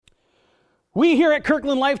We here at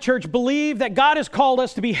Kirkland Life Church believe that God has called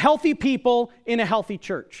us to be healthy people in a healthy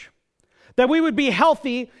church. That we would be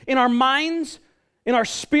healthy in our minds, in our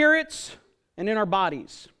spirits, and in our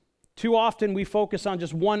bodies. Too often we focus on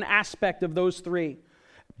just one aspect of those three.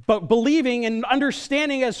 But believing and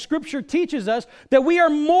understanding, as Scripture teaches us, that we are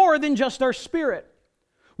more than just our spirit.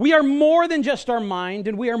 We are more than just our mind,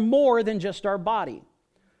 and we are more than just our body.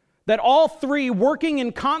 That all three working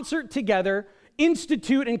in concert together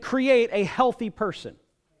institute and create a healthy person.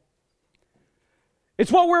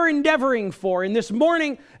 It's what we're endeavoring for. And this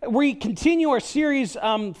morning, we continue our series.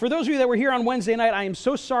 For those of you that were here on Wednesday night, I am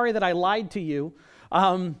so sorry that I lied to you.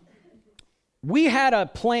 We had a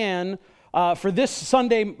plan for this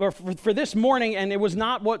Sunday, or for this morning, and it was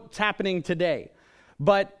not what's happening today.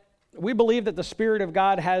 But we believe that the Spirit of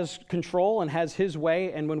God has control and has His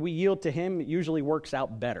way, and when we yield to Him, it usually works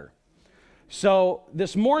out better. So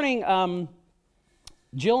this morning,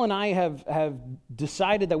 Jill and I have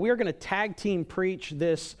decided that we are going to tag team preach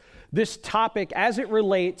this topic as it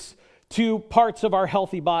relates to parts of our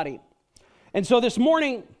healthy body. And so this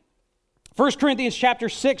morning, 1 Corinthians chapter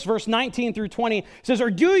 6, verse 19 through 20 says, "Or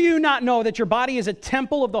do you not know that your body is a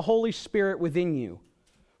temple of the Holy Spirit within you,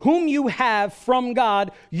 whom you have from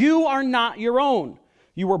God? You are not your own.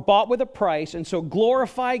 You were bought with a price, and so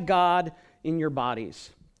glorify God in your bodies."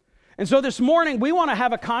 And so this morning, we want to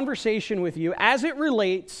have a conversation with you as it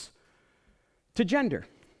relates to gender,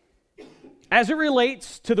 as it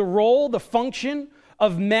relates to the role, the function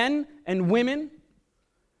of men and women,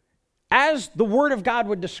 as the Word of God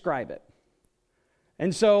would describe it.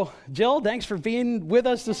 And so, Jill, thanks for being with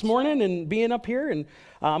us this morning and being up here, and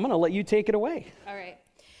I'm going to let you take it away. All right.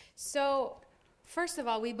 So, first of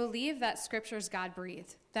all, we believe that Scripture is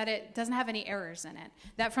God-breathed, that it doesn't have any errors in it,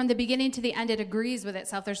 that from the beginning to the end it agrees with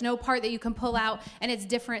itself. There's no part that you can pull out and it's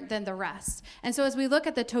different than the rest. And so as we look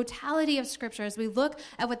at the totality of Scripture, as we look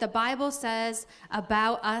at what the Bible says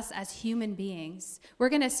about us as human beings, we're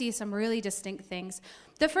going to see some really distinct things.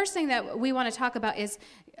 The first thing that we want to talk about is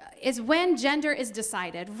when gender is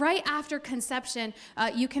decided. Right after conception,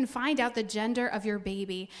 you can find out the gender of your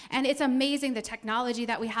baby. And it's amazing the technology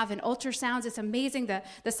that we have in ultrasounds. It's amazing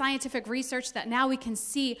the scientific research that now we can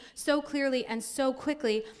see so clearly and so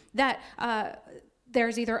quickly that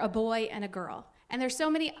there's either a boy and a girl. And there's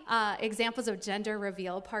so many examples of gender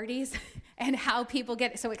reveal parties and how people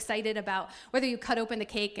get so excited about whether you cut open the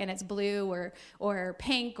cake and it's blue or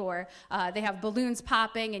pink, or they have balloons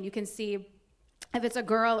popping and you can see if it's a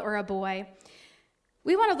girl or a boy.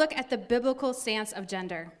 We want to look at the biblical stance of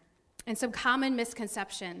gender and some common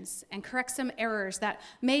misconceptions and correct some errors that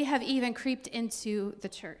may have even creeped into the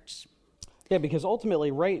church. Yeah, because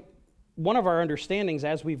ultimately, right, one of our understandings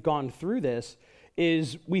as we've gone through this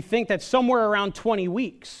is we think that somewhere around 20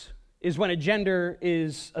 weeks is when a gender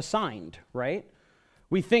is assigned, right?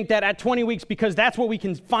 We think that at 20 weeks, because that's what we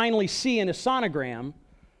can finally see in a sonogram,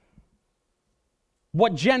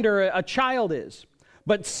 what gender a child is.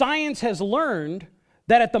 But science has learned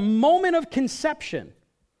that at the moment of conception,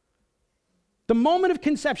 at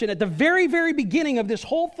the very, very beginning of this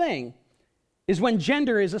whole thing, is when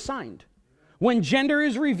gender is assigned. When gender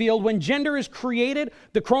is revealed, when gender is created,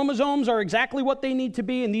 the chromosomes are exactly what they need to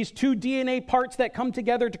be, and these two DNA parts that come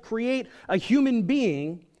together to create a human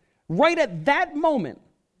being, right at that moment,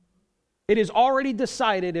 it is already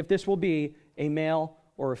decided if this will be a male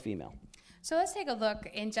or a female. So let's take a look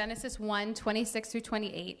in Genesis 1, 26 through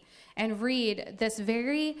 28, and read this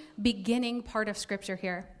very beginning part of Scripture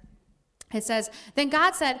here. It says, "Then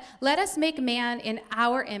God said, 'Let us make man in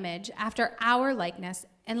our image, after our likeness,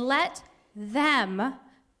 and let them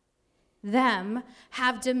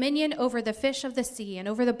have dominion over the fish of the sea, and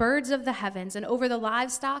over the birds of the heavens, and over the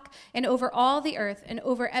livestock, and over all the earth, and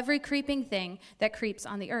over every creeping thing that creeps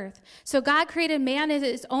on the earth.' So God created man in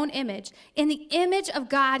his own image. In the image of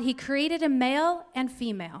God, he created a male and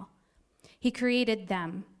female. He created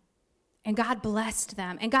them. And God blessed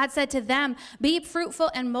them. And God said to them, 'Be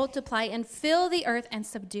fruitful and multiply, and fill the earth and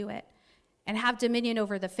subdue it, and have dominion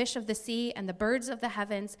over the fish of the sea and the birds of the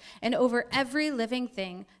heavens, and over every living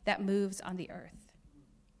thing that moves on the earth.'"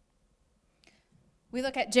 We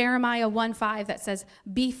look at Jeremiah 1:5 that says,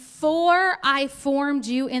 "Before I formed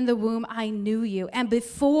you in the womb, I knew you. And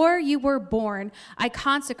before you were born, I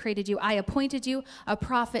consecrated you. I appointed you a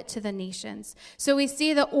prophet to the nations." So we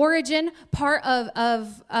see the origin part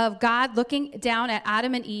of God looking down at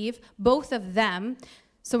Adam and Eve, both of them.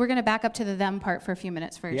 So we're going to back up to the them part for a few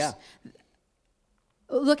minutes first. Yeah.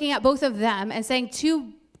 Looking at both of them and saying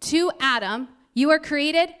to Adam, "You are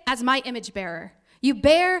created as my image bearer. You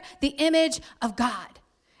bear the image of God."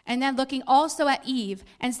 And then looking also at Eve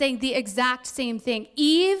and saying the exact same thing.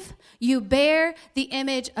 Eve, you bear the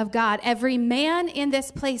image of God. Every man in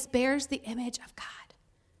this place bears the image of God.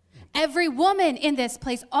 Every woman in this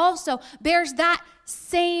place also bears that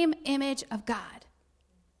same image of God.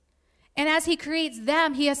 And as he creates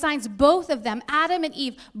them, he assigns both of them, Adam and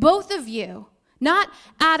Eve, both of you. Not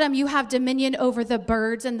Adam, you have dominion over the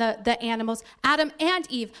birds and the animals. Adam and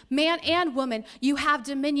Eve, man and woman, you have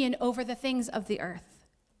dominion over the things of the earth.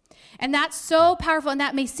 And that's so powerful, and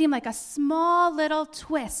that may seem like a small little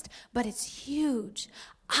twist, but it's huge.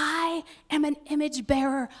 I am an image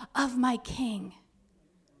bearer of my King,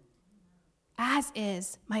 as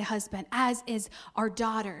is my husband, as is our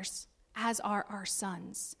daughters, as are our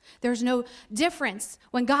sons. There's no difference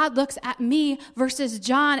when God looks at me versus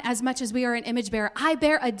John as much as we are an image bearer. I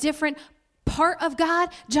bear a different part of God.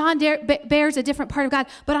 John bears a different part of God,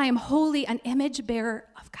 but I am wholly an image bearer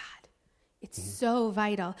of God. It's so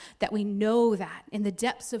vital that we know that in the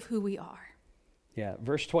depths of who we are. Yeah,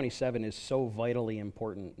 verse 27 is so vitally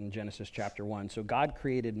important in Genesis chapter 1. So God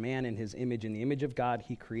created man in his image. In the image of God,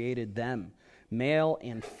 he created them. Male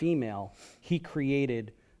and female, he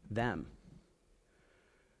created them.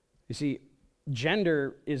 You see,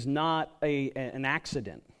 gender is not an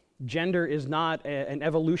accident. Gender is not an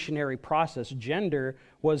evolutionary process. Gender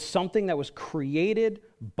was something that was created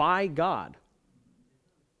by God.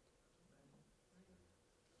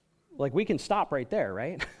 Like, we can stop right there,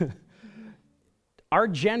 right? Our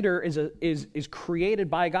gender is created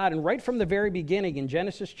by God. And right from the very beginning in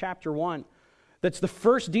Genesis chapter 1, that's the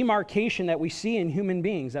first demarcation that we see in human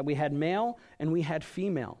beings, that we had male and we had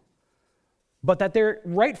female. But that there,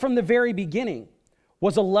 right from the very beginning,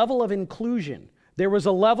 was a level of inclusion. There was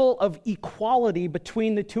a level of equality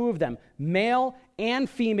between the two of them. Male and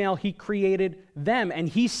female, he created them. And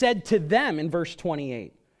he said to them in verse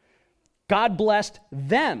 28, God blessed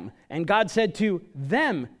them, and God said to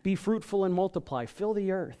them, be fruitful and multiply, fill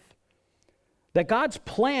the earth. That God's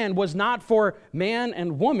plan was not for man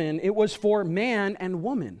and woman, it was for man and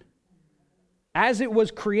woman, as it was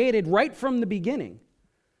created right from the beginning.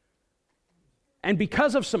 And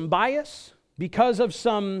because of some bias, because of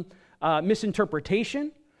some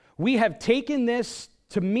misinterpretation, we have taken this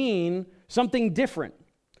to mean something different.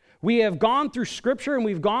 We have gone through Scripture and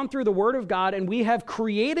we've gone through the Word of God, and we have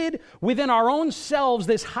created within our own selves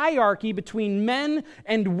this hierarchy between men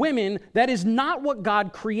and women that is not what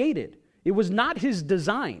God created. It was not His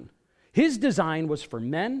design. His design was for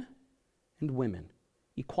men and women,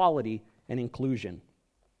 equality and inclusion.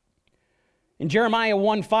 In Jeremiah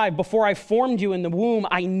 1:5, before I formed you in the womb,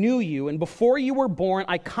 I knew you, and before you were born,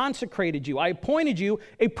 I consecrated you. I appointed you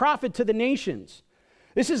a prophet to the nations.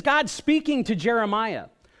 This is God speaking to Jeremiah,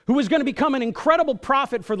 who was going to become an incredible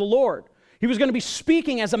prophet for the Lord. He was going to be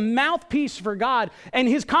speaking as a mouthpiece for God. And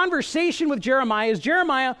his conversation with Jeremiah is,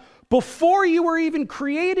 Jeremiah, before you were even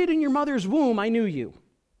created in your mother's womb, I knew you.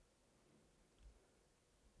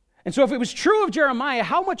 And so if it was true of Jeremiah,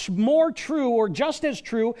 how much more true or just as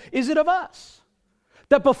true is it of us?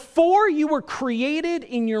 That before you were created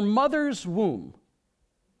in your mother's womb,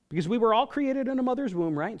 because we were all created in a mother's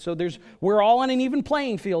womb, right? So we're all on an even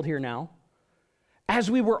playing field here now. As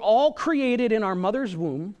we were all created in our mother's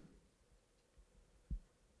womb,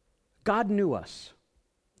 God knew us.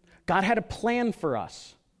 God had a plan for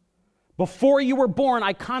us. Before you were born,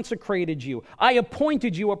 I consecrated you. I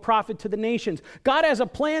appointed you a prophet to the nations. God has a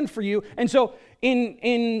plan for you. And so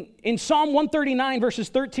in Psalm 139, verses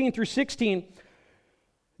 13 through 16,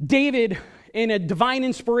 David, in a divine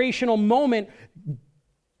inspirational moment,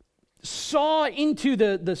 saw into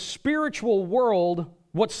the spiritual world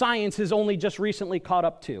what science has only just recently caught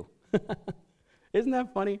up to. Isn't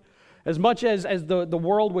that funny? As much as the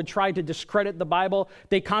world would try to discredit the Bible,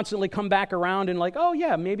 they constantly come back around and like, oh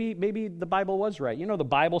yeah, maybe the Bible was right. You know, the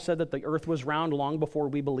Bible said that the earth was round long before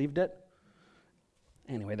we believed it.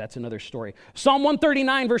 Anyway, that's another story. Psalm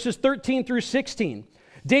 139, verses 13 through 16.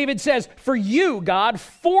 David says, for you, God,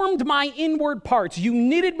 formed my inward parts. You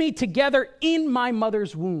knitted me together in my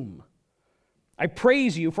mother's womb. I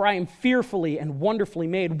praise you, for I am fearfully and wonderfully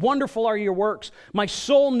made. Wonderful are your works. My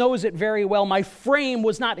soul knows it very well. My frame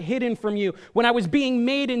was not hidden from you. When I was being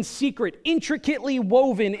made in secret, intricately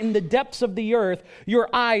woven in the depths of the earth, your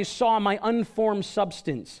eyes saw my unformed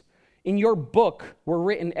substance. In your book were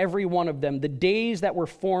written every one of them, the days that were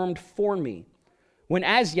formed for me, when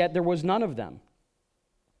as yet there was none of them.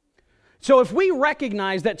 So if we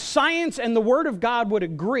recognize that science and the Word of God would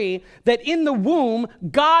agree that in the womb,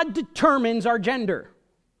 God determines our gender.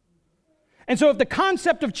 And so if the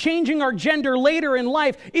concept of changing our gender later in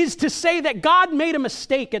life is to say that God made a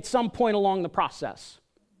mistake at some point along the process,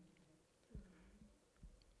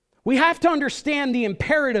 We have to understand the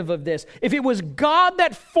imperative of this. If it was God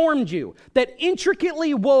that formed you, that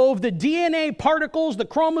intricately wove the DNA particles, the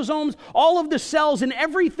chromosomes, all of the cells, and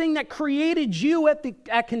everything that created you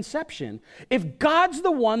at conception, if God's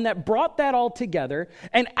the one that brought that all together,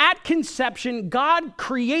 and at conception God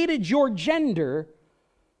created your gender,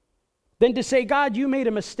 then to say, God, you made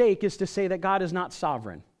a mistake, is to say that God is not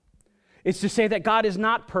sovereign. It's to say that God is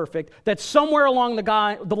not perfect, that somewhere along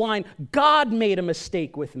the line, God made a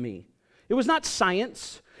mistake with me. It was not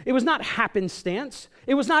science. It was not happenstance.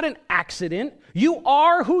 It was not an accident. You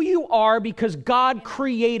are who you are because God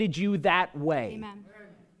created you that way. Amen.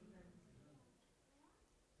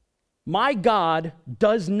 My God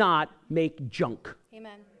does not make junk.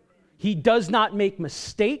 Amen. He does not make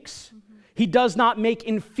mistakes. He does not make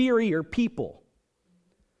inferior people.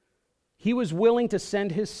 He was willing to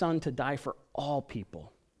send his son to die for all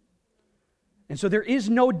people. And so there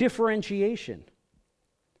is no differentiation.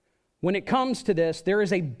 When it comes to this, there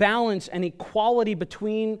is a balance and equality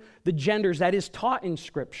between the genders that is taught in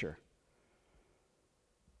Scripture.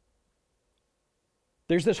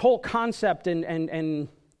 There's this whole concept, and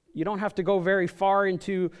you don't have to go very far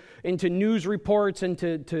into news reports and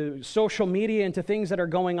to social media and to things that are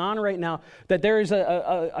going on right now, that there is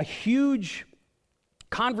a huge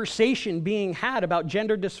conversation being had about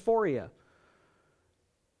gender dysphoria.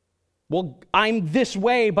 Well, I'm this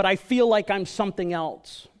way, but I feel like I'm something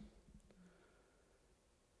else.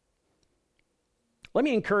 Let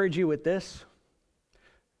me encourage you with this.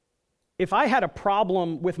 If I had a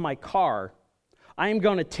problem with my car, I am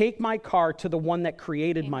going to take my car to the one that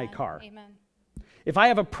created my car. Amen. If I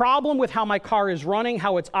have a problem with how my car is running,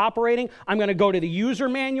 how it's operating, I'm going to go to the user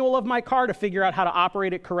manual of my car to figure out how to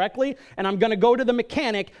operate it correctly, and I'm going to go to the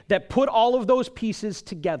mechanic that put all of those pieces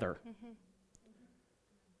together. Mm-hmm.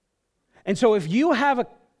 And so if you have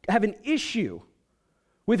an issue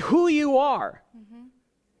with who you are,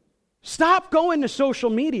 stop going to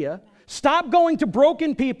social media, stop going to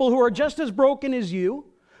broken people who are just as broken as you,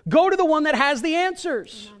 go to the one that has the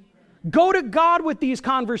answers. Amen. Go to God with these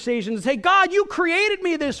conversations and say, God, you created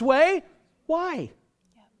me this way. Why?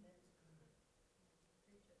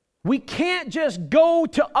 We can't just go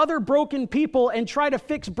to other broken people and try to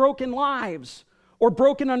fix broken lives or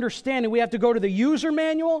broken understanding. We have to go to the user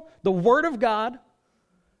manual, the Word of God,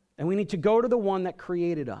 and we need to go to the one that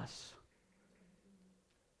created us.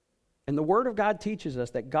 And the Word of God teaches us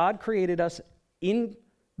that God created us in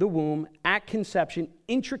the womb, at conception,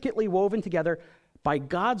 intricately woven together, by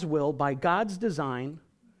God's will, by God's design.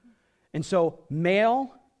 And so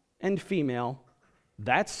male and female,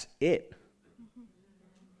 that's it.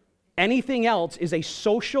 Anything else is a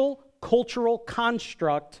social, cultural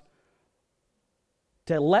construct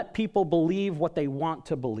to let people believe what they want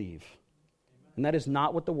to believe. And that is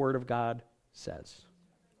not what the Word of God says.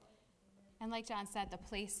 And like John said, the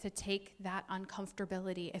place to take that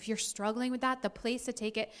uncomfortability, if you're struggling with that, the place to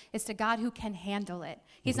take it is to God who can handle it.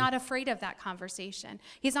 He's not afraid of that conversation.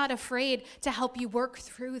 He's not afraid to help you work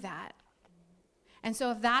through that. And so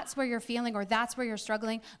if that's where you're feeling or that's where you're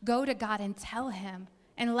struggling, go to God and tell him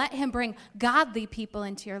and let him bring godly people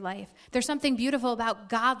into your life. There's something beautiful about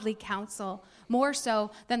godly counsel, more so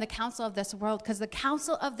than the counsel of this world, because the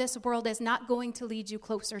counsel of this world is not going to lead you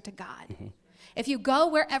closer to God. Mm-hmm. If you go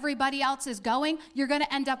where everybody else is going, you're going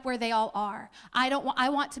to end up where they all are. I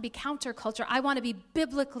want to be counterculture. I want to be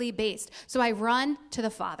biblically based. So I run to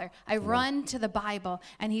the Father. I run to the Bible,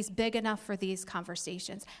 and he's big enough for these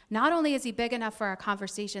conversations. Not only is he big enough for our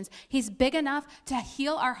conversations, he's big enough to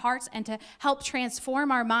heal our hearts and to help transform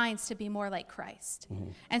our minds to be more like Christ.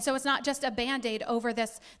 Mm-hmm. And so it's not just a Band-Aid over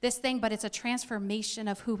this thing, but it's a transformation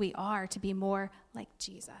of who we are to be more like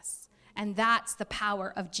Jesus. And that's the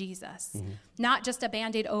power of Jesus. Mm-hmm. Not just a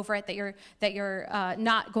Band-Aid over it that you're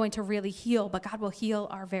not going to really heal, but God will heal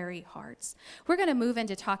our very hearts. We're going to move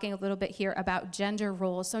into talking a little bit here about gender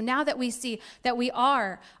roles. So now that we see that we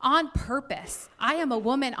are on purpose, I am a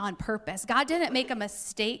woman on purpose. God didn't make a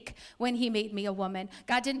mistake when he made me a woman.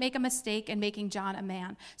 God didn't make a mistake in making John a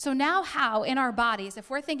man. So now how in our bodies, if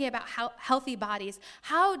we're thinking about healthy bodies,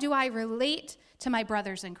 how do I relate to my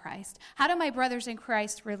brothers in Christ? How do my brothers in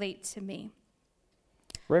Christ relate to me?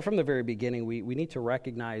 Right from the very beginning, we need to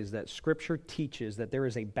recognize that Scripture teaches that there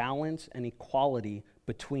is a balance and equality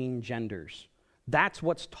between genders. That's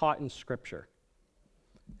what's taught in Scripture.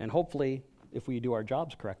 And hopefully, if we do our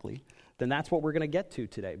jobs correctly, then that's what we're going to get to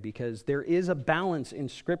today, because there is a balance in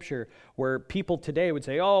Scripture where people today would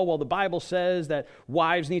say, oh, well, the Bible says that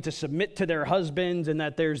wives need to submit to their husbands, and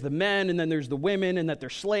that there's the men, and then there's the women, and that they're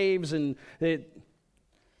slaves, and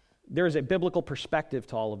there's a biblical perspective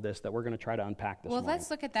to all of this that we're going to try to unpack this morning. Well, let's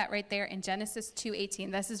look at that right there in Genesis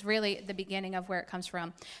 2:18. This is really the beginning of where it comes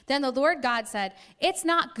from. Then the Lord God said, "It's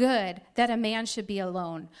not good that a man should be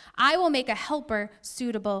alone. I will make a helper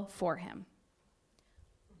suitable for him."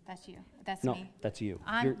 That's you. That's No, me. that's you.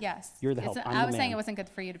 Yes. You're the help. I was saying it wasn't good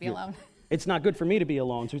for you to be alone. It's not good for me to be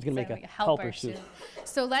alone, so he's going to make a helper suit.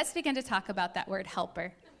 So let's begin to talk about that word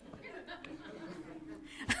helper.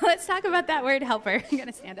 Let's talk about that word helper. I'm going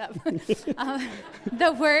to stand up.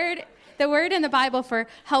 The word in the Bible for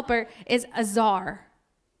helper is azar.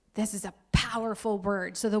 This is a powerful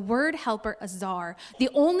word. So the word helper, azar. The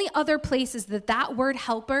only other places that word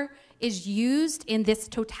helper is used in this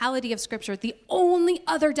totality of Scripture, the only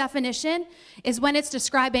other definition is when it's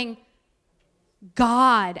describing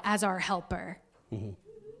God as our helper. Mm-hmm.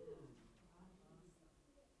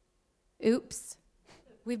 Oops.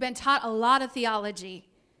 We've been taught a lot of theology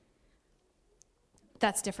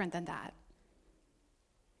that's different than that.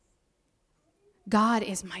 God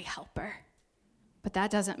is my helper. But that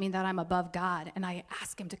doesn't mean that I'm above God and I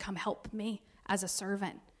ask him to come help me as a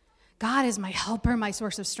servant. God is my helper, my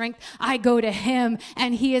source of strength. I go to him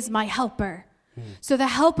and he is my helper. So the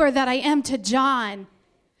helper that I am to John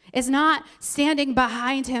is not standing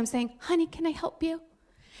behind him saying, "Honey, can I help you?"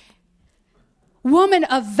 Woman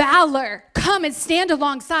of valor, come and stand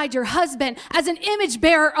alongside your husband as an image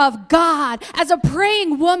bearer of God, as a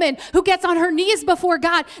praying woman who gets on her knees before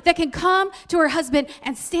God that can come to her husband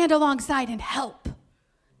and stand alongside and help.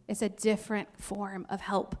 It's a different form of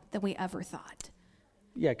help than we ever thought.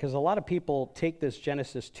 Yeah, because a lot of people take this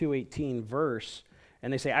Genesis 2:18 verse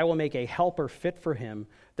and they say, "I will make a helper fit for him,"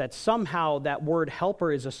 that somehow that word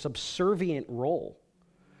helper is a subservient role.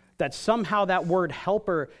 That somehow that word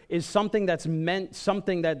helper is something that's meant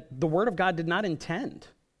something that the Word of God did not intend.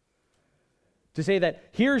 To say that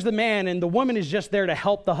here's the man and the woman is just there to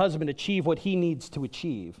help the husband achieve what he needs to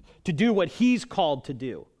achieve, to do what he's called to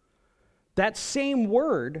do. That same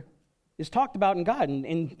word is talked about in God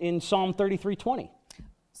in Psalm 33:20.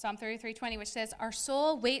 Psalm 33:20, which says, "Our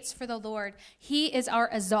soul waits for the Lord. He is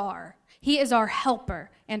our azar. He is our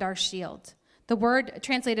helper and our shield." The word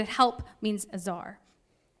translated help means azar.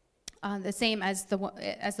 The same as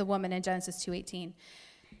the woman in Genesis 2:18.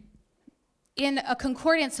 In a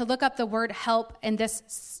concordance, to look up the word help in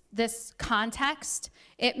this context,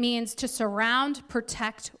 it means to surround,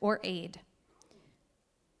 protect, or aid.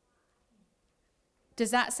 Does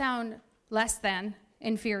that sound less than,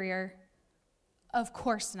 inferior? Of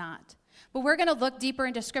course not. But we're going to look deeper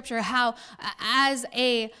into Scripture how, as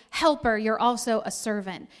a helper, you're also a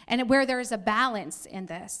servant, and where there is a balance in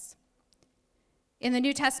this. In the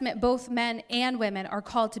New Testament, both men and women are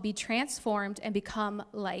called to be transformed and become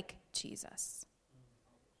like Jesus.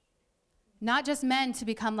 Not just men to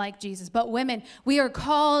become like Jesus, but women. We are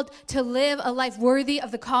called to live a life worthy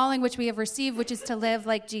of the calling which we have received, which is to live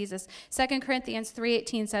like Jesus. 2 Corinthians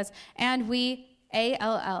 3:18 says, "And we,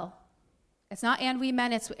 A-L-L." It's not "and we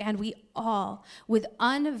men," it's "and we all," with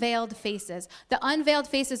unveiled faces. The unveiled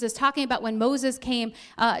faces is talking about when Moses came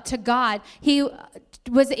to God. He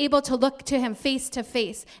was able to look to him face to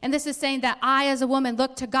face. And this is saying that I, as a woman,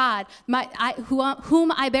 look to God.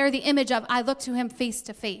 Whom I bear the image of, I look to him face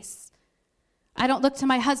to face. I don't look to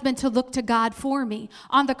my husband to look to God for me.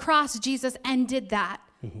 On the cross, Jesus ended that.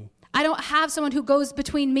 Mm-hmm. I don't have someone who goes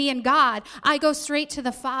between me and God. I go straight to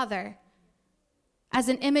the Father as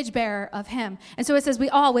an image bearer of him. And so it says we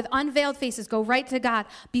all, with unveiled faces, go right to God,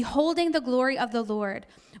 beholding the glory of the Lord.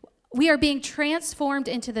 We are being transformed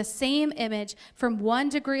into the same image from one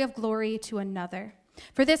degree of glory to another.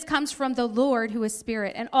 For this comes from the Lord who is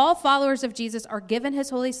Spirit, and all followers of Jesus are given his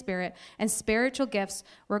Holy Spirit and spiritual gifts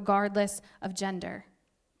regardless of gender.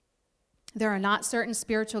 There are not certain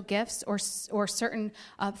spiritual gifts or certain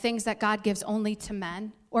things that God gives only to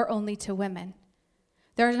men or only to women.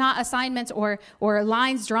 There are not assignments or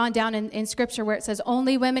lines drawn down in Scripture where it says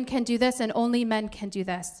only women can do this and only men can do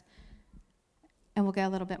this. And we'll get a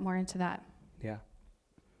little bit more into that. Yeah.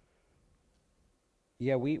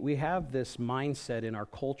 Yeah, we have this mindset in our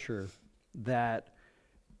culture that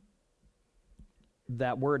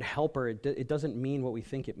word helper, it doesn't mean what we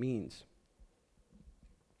think it means.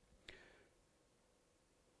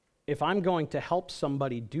 If I'm going to help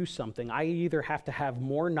somebody do something, I either have to have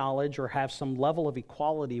more knowledge or have some level of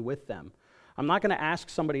equality with them. I'm not going to ask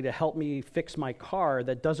somebody to help me fix my car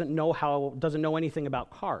that doesn't know anything about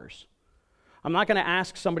cars. I'm not going to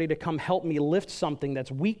ask somebody to come help me lift something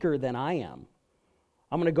that's weaker than I am.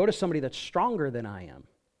 I'm going to go to somebody that's stronger than I am.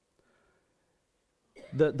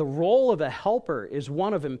 The role of a helper is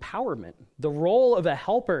one of empowerment. The role of a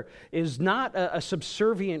helper is not a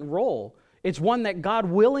subservient role. It's one that God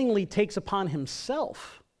willingly takes upon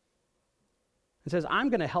himself and says, I'm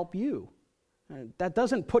going to help you. That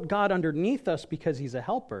doesn't put God underneath us because he's a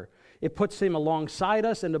helper. It puts him alongside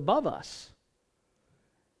us and above us.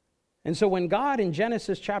 And so when God in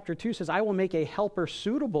Genesis chapter 2 says, I will make a helper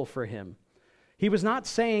suitable for him, he was not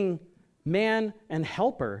saying man and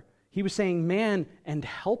helper. He was saying man and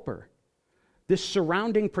helper. This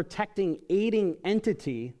surrounding, protecting, aiding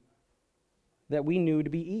entity that we knew to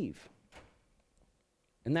be Eve.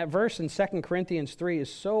 And that verse in 2 Corinthians 3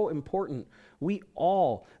 is so important. We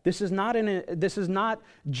all, this is not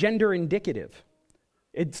gender indicative.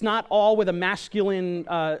 It's not all with a masculine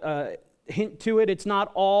hint to it. It's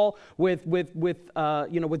not all with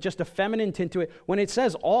just a feminine tint to it. When it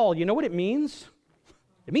says all, you know what it means?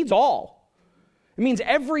 It means all. It means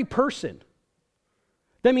every person.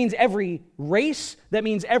 That means every race. That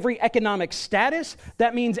means every economic status.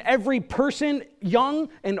 That means every person, young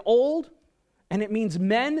and old. And it means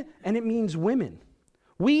men and it means women.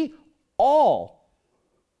 We all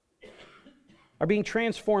are being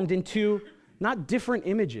transformed into not different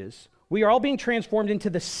images. We are all being transformed into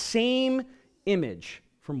the same image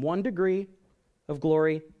from one degree of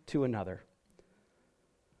glory to another.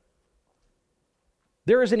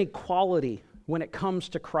 There is an equality when it comes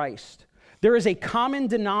to Christ. There is a common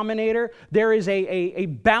denominator. There is a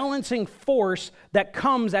balancing force that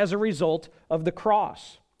comes as a result of the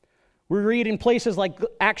cross. We read in places like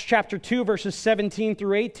Acts chapter 2, verses 17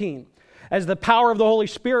 through 18, as the power of the Holy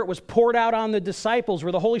Spirit was poured out on the disciples,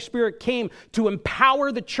 where the Holy Spirit came to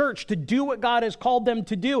empower the church to do what God has called them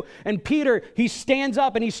to do. And Peter, he stands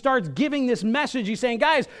up and he starts giving this message. He's saying,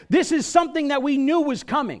 guys, this is something that we knew was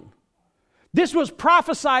coming. This was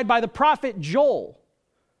prophesied by the prophet Joel.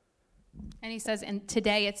 And he says, and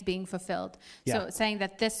today it's being fulfilled. Yeah. So saying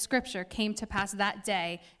that this scripture came to pass that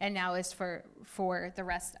day and now is for the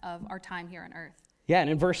rest of our time here on earth. Yeah, and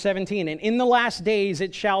in verse 17, and in the last days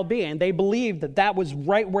it shall be. And they believed that that was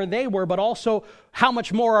right where they were, but also how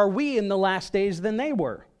much more are we in the last days than they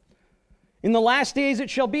were? In the last days it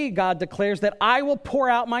shall be, God declares, that I will pour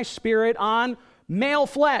out my spirit on male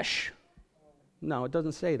flesh. No, it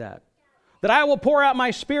doesn't say that. That I will pour out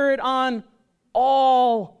my spirit on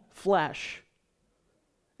all flesh.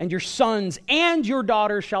 And your sons and your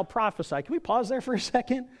daughters shall prophesy. Can we pause there for a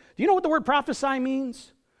second? Do you know what the word prophesy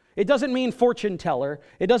means? It doesn't mean fortune teller.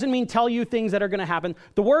 It doesn't mean tell you things that are going to happen.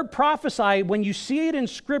 The word prophesy, when you see it in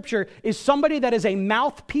Scripture, is somebody that is a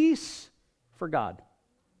mouthpiece for God.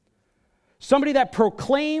 Somebody that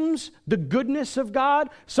proclaims the goodness of God.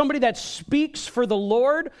 Somebody that speaks for the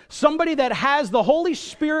Lord. Somebody that has the Holy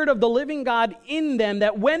Spirit of the living God in them,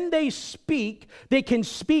 that when they speak, they can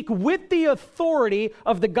speak with the authority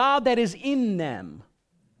of the God that is in them.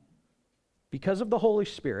 Because of the Holy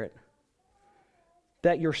Spirit,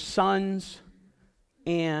 that your sons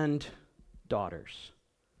and daughters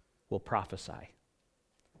will prophesy.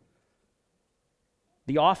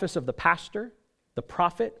 The office of the pastor, the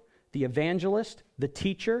prophet, the evangelist, the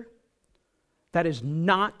teacher, that is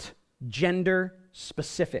not gender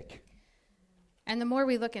specific. And the more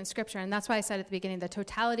we look in Scripture, and that's why I said at the beginning, the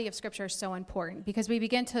totality of Scripture is so important, because we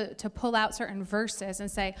begin to pull out certain verses and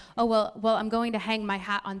say, oh, well, I'm going to hang my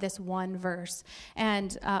hat on this one verse.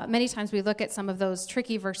 And many times we look at some of those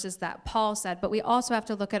tricky verses that Paul said, but we also have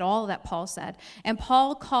to look at all that Paul said. And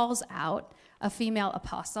Paul calls out a female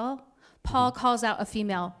apostle. Paul calls out a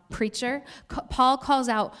female preacher. Paul calls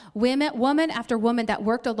out woman after woman that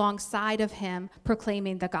worked alongside of him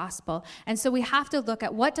proclaiming the gospel. And so we have to look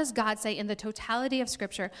at what does God say in the totality of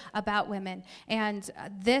Scripture about women. And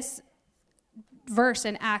this verse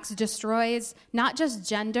in Acts destroys not just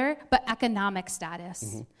gender, but economic status.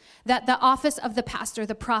 Mm-hmm. That the office of the pastor,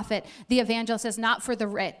 the prophet, the evangelist is not for the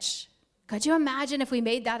rich. Could you imagine if we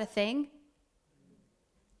made that a thing?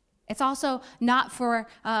 It's also not for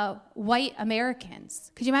white Americans.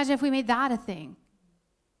 Could you imagine if we made that a thing?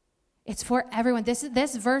 It's for everyone.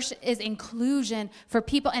 This verse is inclusion for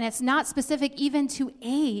people, and it's not specific even to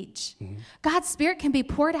age. Mm-hmm. God's Spirit can be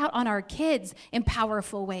poured out on our kids in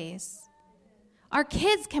powerful ways. Our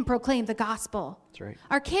kids can proclaim the gospel. That's right.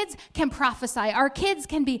 Our kids can prophesy. Our kids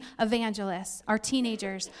can be evangelists. Our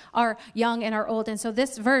teenagers, our young and our old. And so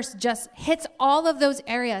this verse just hits all of those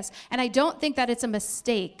areas. And I don't think that it's a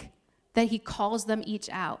mistake that he calls them each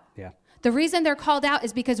out. Yeah. The reason they're called out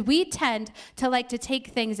is because we tend to like to take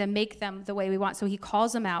things and make them the way we want. So he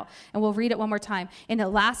calls them out, and we'll read it one more time. In the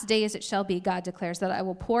last days it shall be, God declares, that I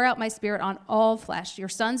will pour out my spirit on all flesh. Your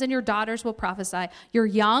sons and your daughters will prophesy. Your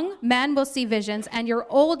young men will see visions, and your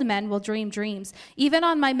old men will dream dreams. Even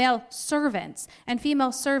on my male servants and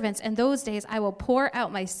female servants in those days I will pour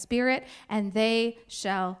out my spirit, and they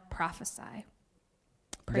shall prophesy.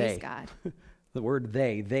 Praise God. The word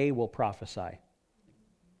they will prophesy.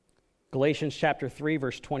 Galatians chapter 3,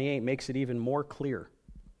 verse 28 makes it even more clear.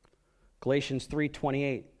 Galatians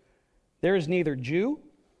 3:28. There is neither Jew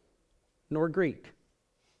nor Greek.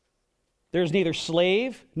 There is neither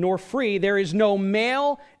slave nor free. There is no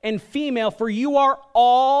male and female, for you are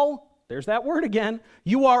all, there's that word again,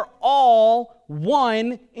 you are all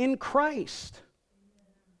one in Christ.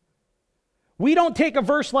 We don't take a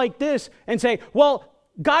verse like this and say, well,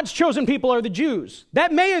 God's chosen people are the Jews.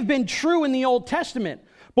 That may have been true in the Old Testament.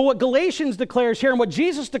 But what Galatians declares here and what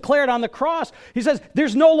Jesus declared on the cross, he says,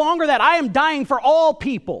 there's no longer that. I am dying for all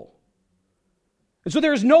people. And so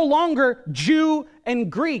there's no longer Jew and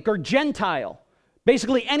Greek or Gentile.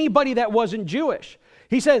 Basically anybody that wasn't Jewish.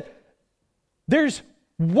 He said, there's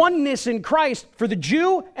oneness in Christ for the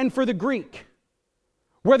Jew and for the Greek.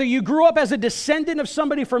 Whether you grew up as a descendant of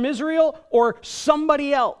somebody from Israel or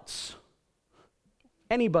somebody else.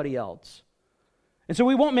 Anybody else. And so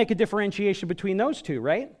we won't make a differentiation between those two,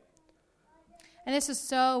 right? And this is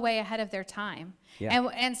so way ahead of their time. Yeah.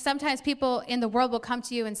 And sometimes people in the world will come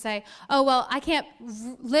to you and say, oh, well, I can't,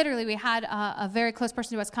 literally we had a very close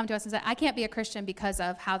person to us come to us and say, I can't be a Christian because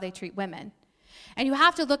of how they treat women. And you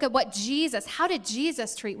have to look at how did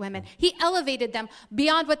Jesus treat women? He elevated them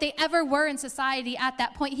beyond what they ever were in society at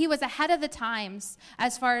that point. He was ahead of the times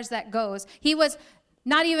as far as that goes. He was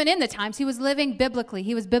not even in the times. He was living biblically.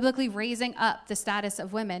 He was biblically raising up the status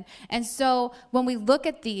of women. And so when we look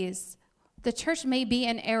at these, the church may be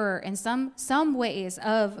in error in some ways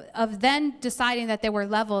of then deciding that there were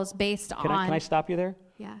levels based on... Can I stop you there?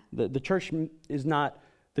 Yeah. The church is not,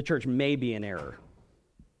 the church may be in error.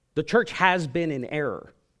 The church has been in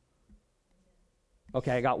error.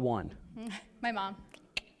 Okay, I got one. My mom.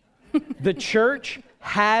 The church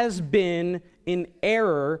has been in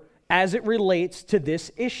error as it relates to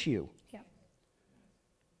this issue. Yeah.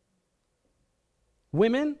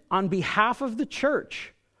 Women, on behalf of the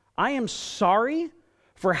church, I am sorry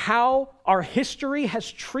for how our history has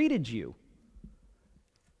treated you.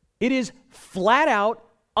 It is flat out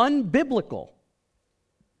unbiblical.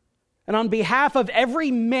 And on behalf of every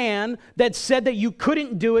man that said that you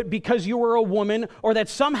couldn't do it because you were a woman, or that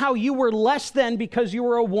somehow you were less than because you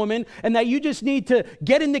were a woman, and that you just need to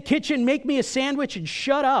get in the kitchen, make me a sandwich, and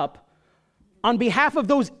shut up, on behalf of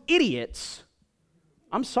those idiots,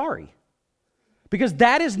 I'm sorry. Because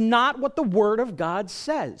that is not what the Word of God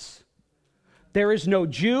says. There is no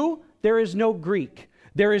Jew, there is no Greek.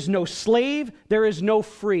 There is no slave, there is no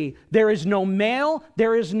free. There is no male,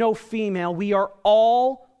 there is no female. We are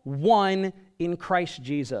all one in Christ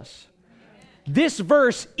Jesus. This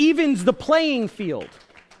verse evens the playing field.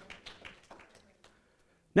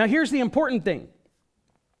 Now here's the important thing.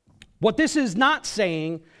 What this is not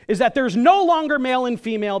saying is that there's no longer male and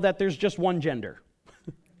female, that there's just one gender.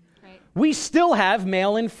 Right. We still have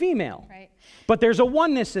male and female. Right. But there's a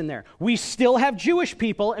oneness in there. We still have Jewish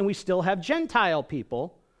people and we still have Gentile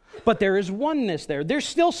people, but there is oneness there. There's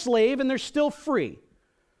still slave and there's still free.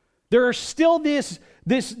 There are still this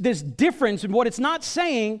difference, and what it's not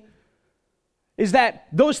saying is that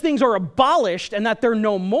those things are abolished and that they're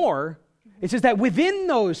no more. It says that within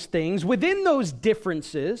those things, within those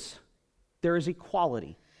differences, there is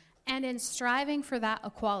equality. And in striving for that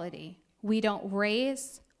equality, we don't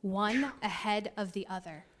raise one ahead of the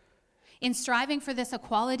other. In striving for this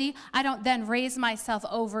equality, I don't then raise myself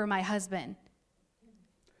over my husband.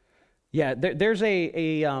 Yeah, there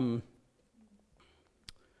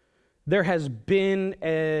has been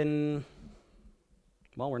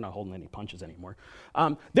we're not holding any punches anymore.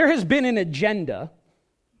 There has been an agenda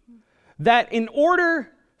that in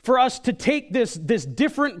order for us to take this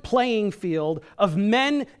different playing field of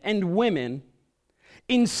men and women,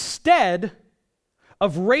 instead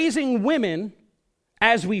of raising women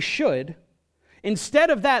as we should, instead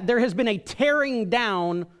of that, there has been a tearing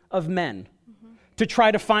down of men to try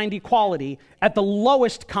to find equality at the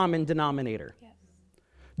lowest common denominator. Yes.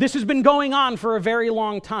 This has been going on for a very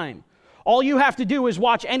long time. All you have to do is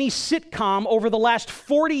watch any sitcom over the last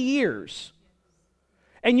 40 years,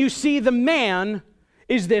 and you see the man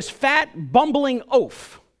is this fat, bumbling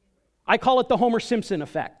oaf. I call it the Homer Simpson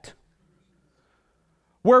effect.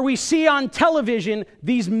 Where we see on television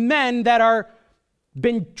these men that are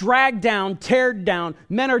been dragged down, teared down.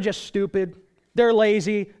 Men are just stupid. They're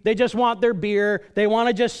lazy. They just want their beer. They want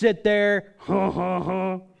to just sit there.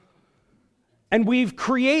 And we've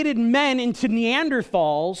created men into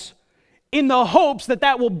Neanderthals in the hopes that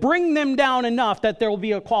that will bring them down enough that there will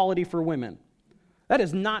be equality for women. That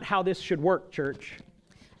is not how this should work, church.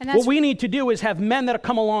 What we need to do is have men that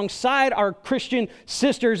come alongside our Christian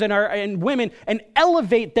sisters and women and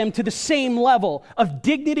elevate them to the same level of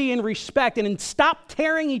dignity and respect and stop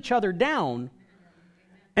tearing each other down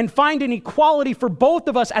and find an equality for both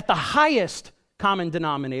of us at the highest common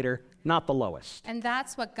denominator, not the lowest. And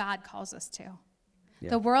that's what God calls us to. Yeah.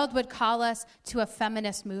 The world would call us to a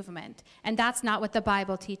feminist movement, and that's not what the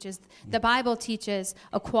Bible teaches. The Bible teaches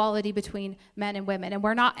equality between men and women, and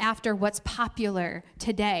we're not after what's popular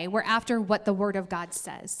today. We're after what the Word of God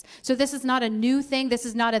says. So this is not a new thing. This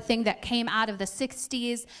is not a thing that came out of the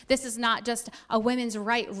 60s. This is not just a women's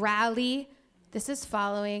right rally. This is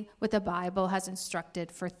following what the Bible has instructed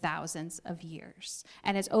for thousands of years.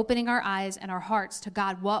 And it's opening our eyes and our hearts to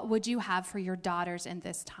God, what would you have for your daughters in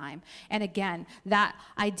this time? And again, that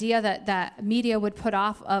idea that media would put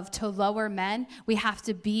off of to lower men, we have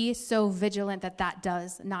to be so vigilant that that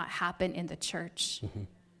does not happen in the church. Mm-hmm.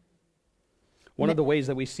 One of the ways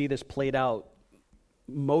that we see this played out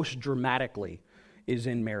most dramatically is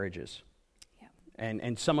in marriages. Yeah.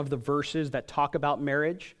 And some of the verses that talk about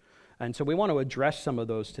marriage. And so we want to address some of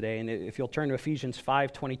those today. And if you'll turn to Ephesians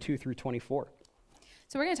 5:22 through 24.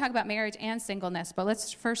 So we're going to talk about marriage and singleness, but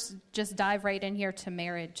let's first just dive right in here to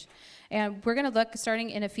marriage. And we're going to look starting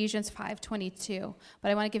in Ephesians 5:22. But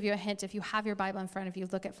I want to give you a hint. If you have your Bible in front of you,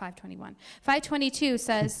 look at 5:21. 5:22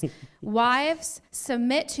 says, "Wives,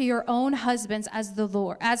 submit to your own husbands as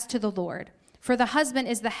to the Lord. For the husband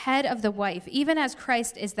is the head of the wife, even as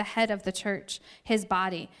Christ is the head of the church, his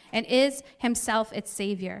body, and is himself its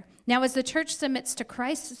Savior. Now, as the church submits to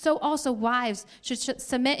Christ, so also wives should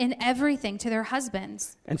submit in everything to their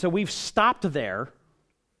husbands." And so we've stopped there,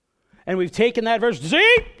 and we've taken that verse.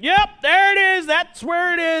 See? Yep, there it is. That's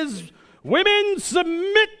where it is. Women,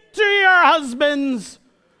 submit to your husbands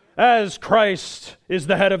as Christ is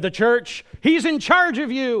the head of the church. He's in charge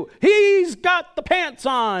of you. He's got the pants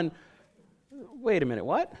on. Wait a minute,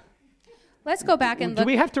 what? Let's go back and look. Do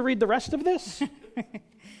we have to read the rest of this?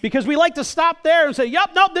 Because we like to stop there and say,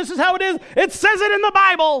 yep, nope, this is how it is. It says it in the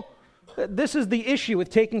Bible. This is the issue with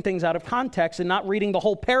taking things out of context and not reading the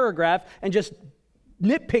whole paragraph and just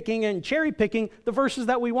nitpicking and cherry picking the verses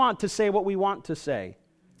that we want to say what we want to say.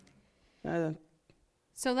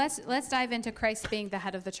 So let's dive into Christ being the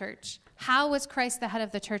head of the church. How was Christ the head of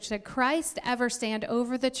the church? Did Christ ever stand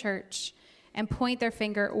over the church and point their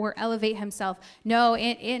finger or elevate himself? No,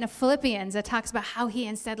 in Philippians, it talks about how he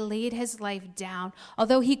instead laid his life down.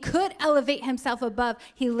 Although he could elevate himself above,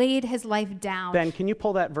 he laid his life down. Ben, can you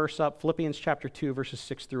pull that verse up? Philippians chapter 2, verses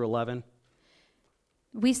 6 through 11.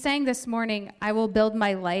 We sang this morning, "I will build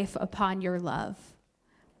my life upon your love."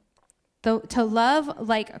 To love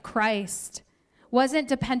like Christ wasn't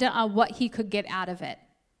dependent on what he could get out of it,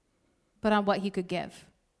 but on what he could give.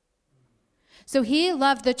 So he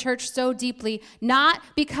loved the church so deeply, not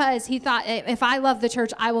because he thought, if I love the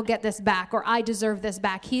church, I will get this back, or I deserve this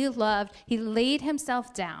back. He laid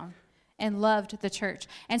himself down and loved the church.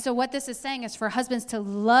 And so what this is saying is for husbands to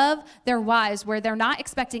love their wives where they're not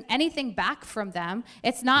expecting anything back from them.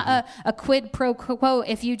 It's not a quid pro quo.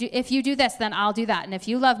 If you do this, then I'll do that. And if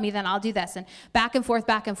you love me, then I'll do this. And back and forth,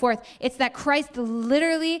 back and forth. It's that Christ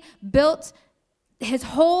literally built his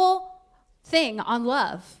whole thing on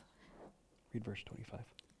love. Read verse 25.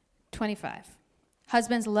 25.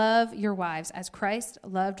 Husbands, love your wives as Christ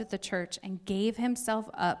loved the church and gave himself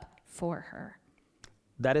up for her.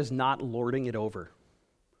 That is not lording it over.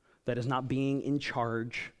 That is not being in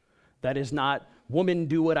charge. That is not, woman,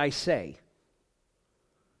 do what I say.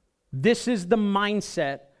 This is the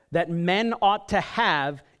mindset that men ought to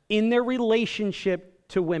have in their relationship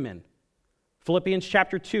to women. Philippians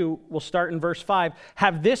chapter 2, we'll start in verse 5.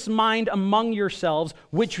 "Have this mind among yourselves,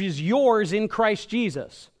 which is yours in Christ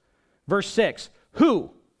Jesus." Verse 6,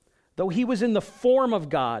 "Who, though he was in the form of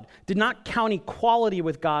God, did not count equality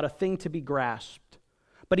with God a thing to be grasped,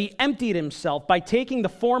 but he emptied himself by taking the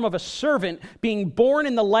form of a servant, being born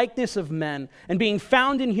in the likeness of men, and being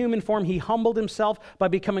found in human form, he humbled himself by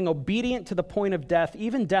becoming obedient to the point of death,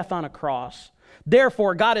 even death on a cross.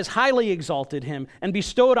 Therefore, God has highly exalted him and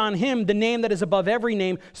bestowed on him the name that is above every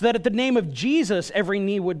name, so that at the name of Jesus every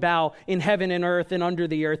knee would bow in heaven and earth and under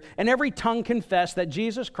the earth, and every tongue confess that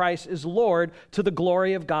Jesus Christ is Lord, to the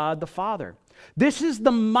glory of God the Father. This is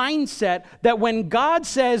the mindset that when God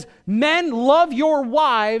says, men, love your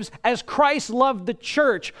wives as Christ loved the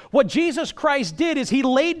church, what Jesus Christ did is he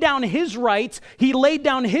laid down his rights, he laid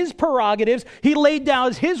down his prerogatives, he laid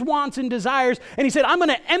down his wants and desires, and he said, I'm going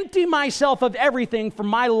to empty myself of everything for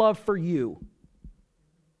my love for you.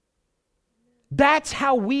 That's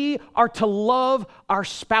how we are to love our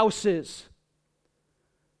spouses.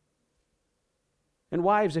 And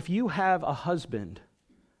wives, if you have a husband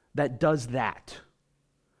that does that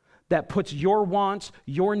puts your wants,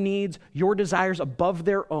 your needs, your desires above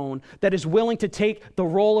their own, that is willing to take the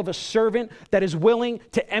role of a servant, that is willing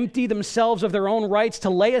to empty themselves of their own rights, to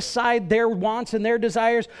lay aside their wants and their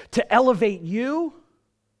desires, to elevate you,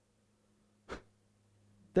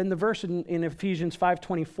 then the verse in Ephesians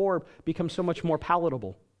 5:24 becomes so much more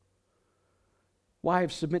palatable.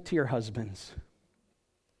 Wives, submit to your husbands.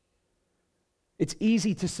 It's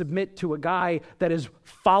easy to submit to a guy that is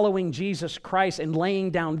following Jesus Christ and laying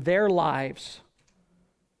down their lives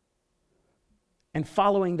and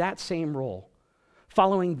following that same role,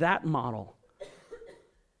 following that model.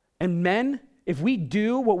 And men, if we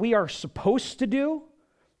do what we are supposed to do,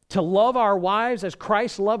 to love our wives as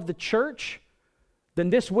Christ loved the church, then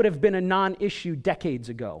this would have been a non-issue decades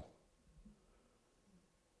ago.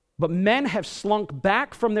 But men have slunk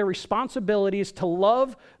back from their responsibilities to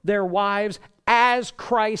love their wives as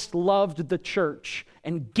Christ loved the church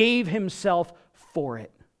and gave himself for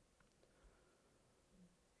it.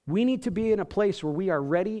 We need to be in a place where we are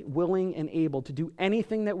ready, willing, and able to do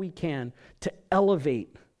anything that we can to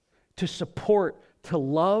elevate, to support, to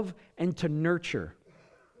love, and to nurture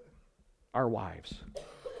our wives.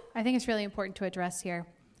 I think it's really important to address here.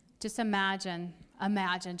 Just imagine,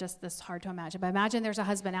 just this hard to imagine, but imagine there's a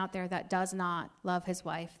husband out there that does not love his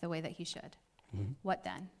wife the way that he should. Mm-hmm. What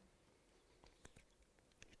then?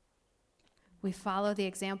 We follow the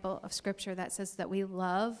example of Scripture that says that we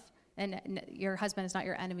love, and your husband is not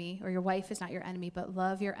your enemy, or your wife is not your enemy, but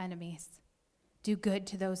love your enemies. Do good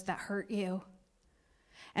to those that hurt you.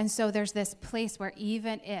 And so there's this place where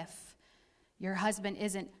even if your husband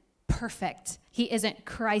isn't perfect, he isn't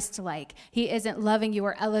Christ-like, he isn't loving you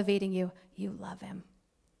or elevating you, you love him.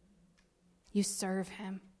 You serve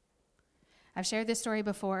him. I've shared this story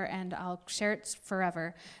before, and I'll share it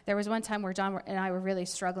forever. There was one time where John and I were really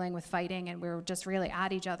struggling with fighting, and we were just really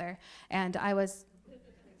at each other. And I was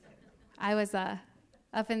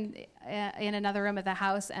up in another room of the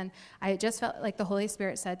house, and I just felt like the Holy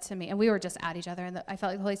Spirit said to me, and we were just at each other, and I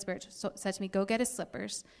felt like the Holy Spirit said to me, go get his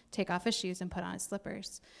slippers, take off his shoes, and put on his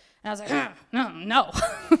slippers. And I was like, no.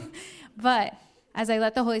 But as I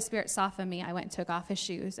let the Holy Spirit soften me, I went and took off his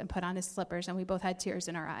shoes and put on his slippers, and we both had tears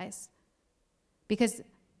in our eyes. Because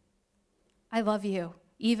I love you,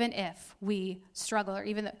 even if we struggle, or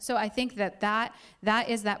even so I think that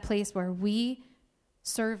is that place where we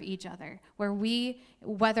serve each other, where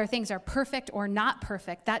whether things are perfect or not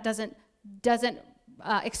perfect, that doesn't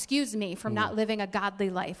excuse me from not living a godly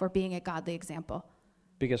life or being a godly example.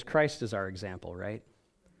 Because Christ is our example, right?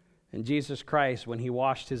 And Jesus Christ, when he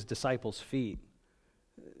washed his disciples' feet,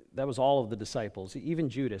 that was all of the disciples, even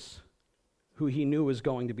Judas, who he knew was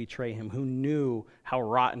going to betray him, who knew how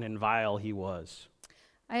rotten and vile he was.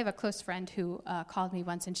 I have a close friend who called me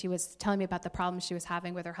once, and she was telling me about the problems she was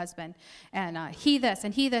having with her husband. And he this,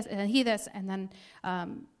 and he this, and he this. And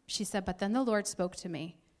then she said, but then the Lord spoke to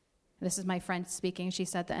me. This is my friend speaking. She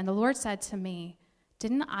said that, and the Lord said to me,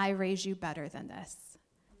 didn't I raise you better than this?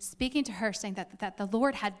 Speaking to her, saying that the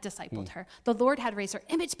Lord had discipled her. The Lord had raised her,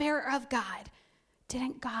 image bearer of God.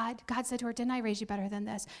 God said to her, didn't I raise you better than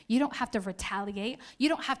this? You don't have to retaliate. You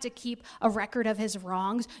don't have to keep a record of his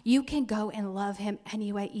wrongs. You can go and love him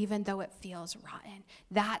anyway, even though it feels rotten.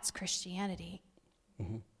 That's Christianity.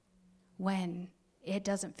 Mm-hmm. When it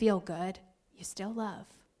doesn't feel good, you still love.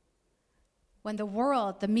 When the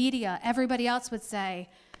world, the media, everybody else would say,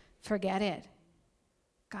 forget it,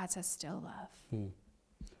 God says still love.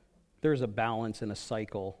 There's a balance and a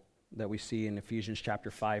cycle that we see in Ephesians chapter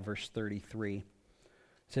 5, verse 33.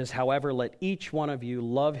 It says, however, let each one of you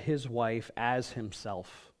love his wife as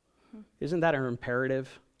himself. Isn't that an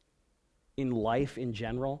imperative in life in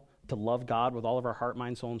general? To love God with all of our heart,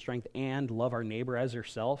 mind, soul, and strength, and love our neighbor as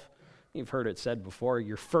yourself? You've heard it said before,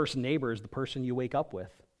 your first neighbor is the person you wake up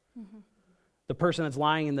with. Mm-hmm. The person that's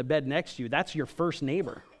lying in the bed next to you, that's your first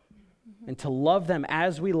neighbor. Mm-hmm. And to love them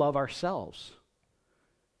as we love ourselves.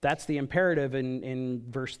 That's the imperative in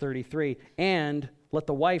verse 33. And let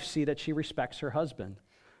the wife see that she respects her husband.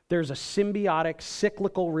 There's a symbiotic,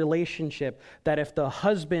 cyclical relationship that if the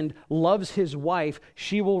husband loves his wife,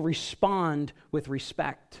 she will respond with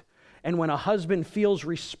respect. And when a husband feels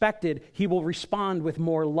respected, he will respond with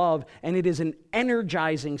more love. And it is an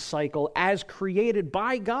energizing cycle as created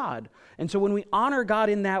by God. And so when we honor God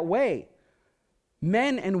in that way,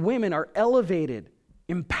 men and women are elevated,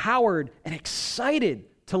 empowered, and excited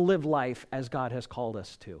to live life as God has called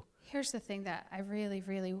us to. Here's the thing that I really,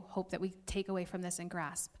 really hope that we take away from this and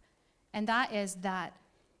grasp. And that is that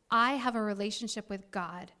I have a relationship with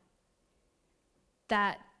God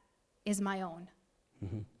that is my own.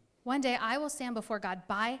 Mm-hmm. One day I will stand before God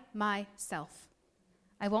by myself.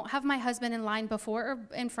 I won't have my husband in line before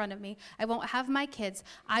or in front of me. I won't have my kids.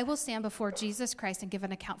 I will stand before Jesus Christ and give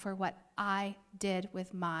an account for what I did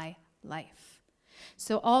with my life.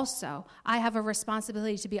 So also, I have a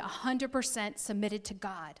responsibility to be 100% submitted to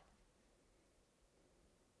God.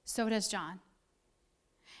 So does John.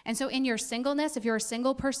 And so in your singleness, if you're a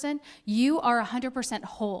single person, you are 100%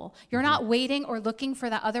 whole. You're not waiting or looking for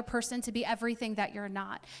that other person to be everything that you're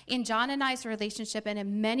not. In John and I's relationship and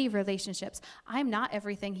in many relationships, I'm not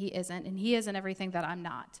everything he isn't, and he isn't everything that I'm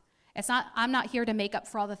not. I'm not here to make up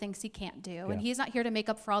for all the things he can't do, and he's not here to make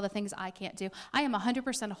up for all the things I can't do. I am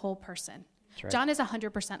 100% a whole person. Right. John is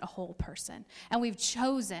 100% a whole person. And we've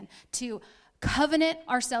chosen to covenant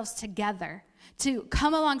ourselves together, to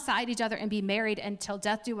come alongside each other and be married until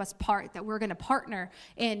death do us part, that we're going to partner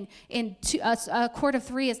in a cord of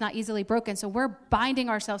three is not easily broken. So we're binding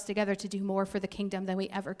ourselves together to do more for the kingdom than we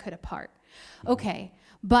ever could apart. Okay,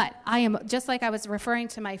 but I am, just like I was referring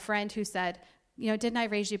to my friend who said, didn't I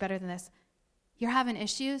raise you better than this? You're having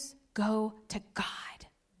issues? Go to God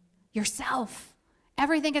yourself.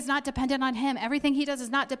 Everything is not dependent on him. Everything he does is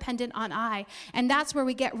not dependent on I. And that's where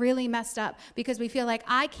we get really messed up, because we feel like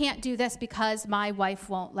I can't do this because my wife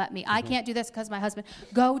won't let me. I can't do this because my husband.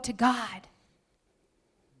 Go to God.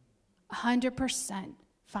 100%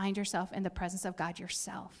 find yourself in the presence of God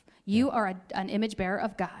yourself. You are an image bearer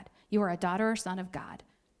of God. You are a daughter or son of God.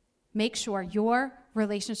 Make sure your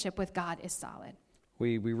relationship with God is solid.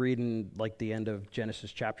 We read in the end of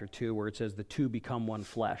Genesis chapter 2 where it says the two become one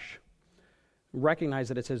flesh. Recognize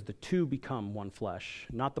that it says the two become one flesh,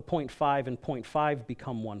 not the 0.5 and 0.5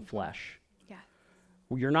 become one flesh. Yeah.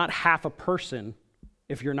 You're not half a person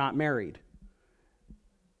if you're not married.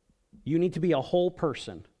 You need to be a whole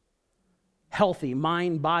person, healthy,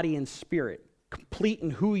 mind, body, and spirit, complete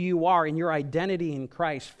in who you are in your identity in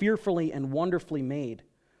Christ, fearfully and wonderfully made.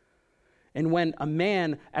 And when a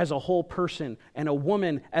man as a whole person and a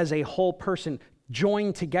woman as a whole person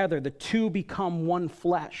join together, the two become one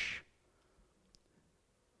flesh.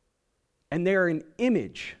 And they're an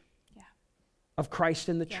image of Christ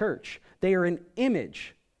in the church. They are an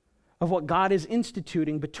image of what God is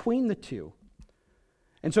instituting between the two.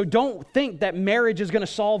 And so don't think that marriage is going to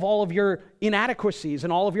solve all of your inadequacies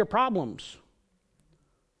and all of your problems.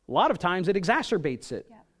 A lot of times it exacerbates it.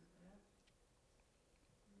 Yeah.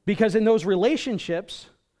 Because in those relationships,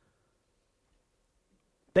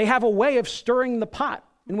 they have a way of stirring the pot.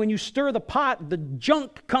 And when you stir the pot, the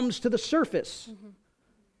junk comes to the surface. Mm-hmm.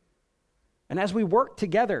 And as we work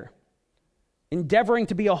together, endeavoring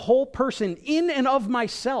to be a whole person in and of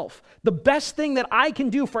myself, the best thing that I can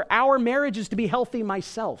do for our marriage is to be healthy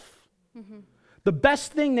myself. Mm-hmm. The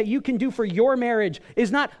best thing that you can do for your marriage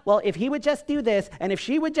is not, well, if he would just do this, and if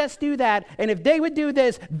she would just do that, and if they would do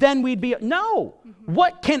this, then we'd be... No! Mm-hmm.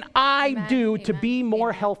 What can I do to be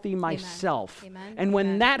more healthy myself? Amen. And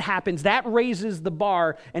when that happens, that raises the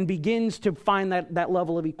bar and begins to find that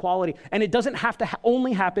level of equality. And it doesn't have to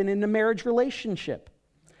only happen in a marriage relationship.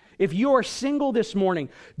 If you are single this morning,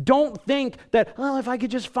 don't think that, well, if I could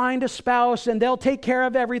just find a spouse and they'll take care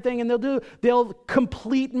of everything and they'll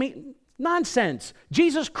complete me. Nonsense.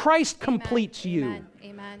 Jesus Christ completes you.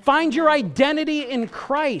 Amen. Find your identity in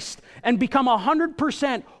Christ and become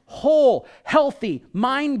 100% whole, healthy,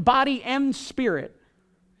 mind, body, and spirit.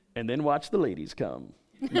 And then watch the ladies come.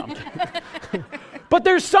 No, I'm kidding. But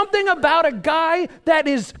there's something about a guy that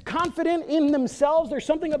is confident in themselves. There's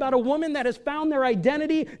something about a woman that has found their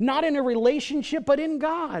identity, not in a relationship, but in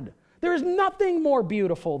God. There is nothing more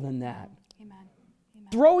beautiful than that. Amen.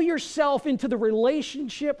 Throw yourself into the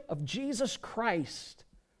relationship of Jesus Christ,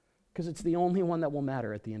 because it's the only one that will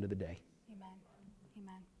matter at the end of the day. Amen.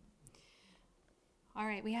 All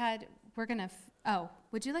right,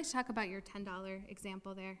 would you like to talk about your $10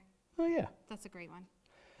 example there? Oh, yeah. That's a great one.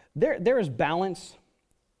 There is balance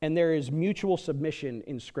and there is mutual submission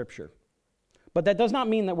in Scripture. But that does not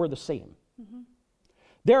mean that we're the same. Mm-hmm.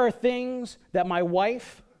 There are things that my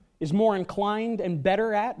wife is more inclined and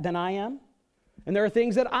better at than I am. And there are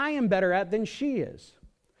things that I am better at than she is.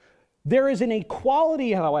 There is an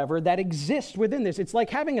equality, however, that exists within this. It's like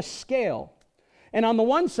having a scale. And on the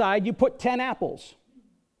one side, you put 10 apples.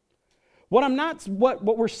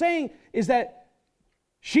 What we're saying is that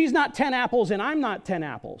she's not 10 apples and I'm not 10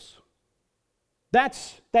 apples.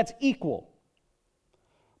 That's equal.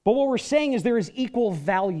 But what we're saying is there is equal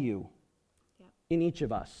value in each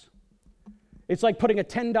of us. It's like putting a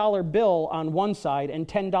 $10 bill on one side and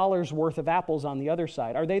 $10 worth of apples on the other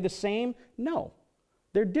side. Are they the same? No.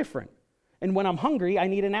 They're different. And when I'm hungry, I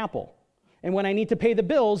need an apple. And when I need to pay the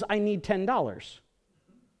bills, I need $10.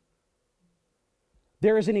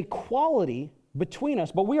 There is an equality between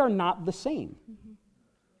us, but we are not the same. Mm-hmm.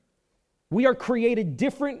 We are created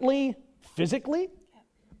differently physically,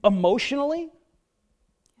 emotionally,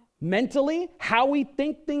 mentally, how we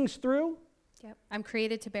think things through. Yep. I'm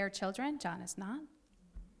created to bear children. John is not.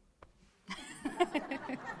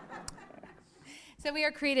 So we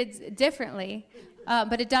are created differently,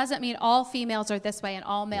 but it doesn't mean all females are this way and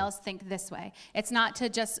all males think this way. It's not to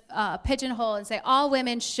just pigeonhole and say all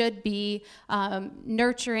women should be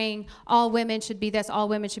nurturing, all women should be this, all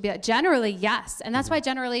women should be that. Generally, yes. And that's why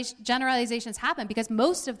generalizations happen, because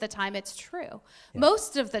most of the time it's true. Yeah.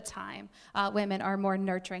 Most of the time women are more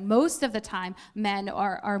nurturing. Most of the time men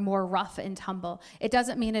are more rough and tumble. It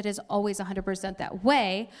doesn't mean it is always 100% that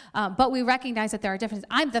way, but we recognize that there are differences.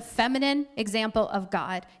 I'm the feminine example of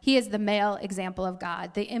God. He is the male example of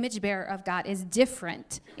God. The image bearer of God is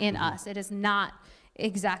different in us. It is not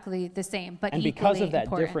exactly the same, but and equally because of that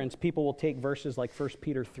important. difference, people will take verses like 1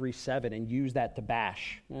 Peter 3:7 and use that to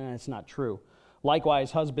bash. It's not true.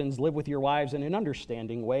 Likewise, husbands, live with your wives in an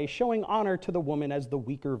understanding way, showing honor to the woman as the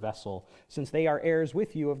weaker vessel, since they are heirs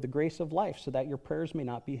with you of the grace of life, so that your prayers may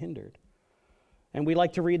not be hindered. And we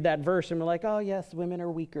like to read that verse and we're like, oh yes, women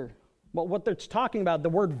are weaker. Well, what it's talking about, the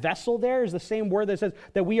word vessel there is the same word that says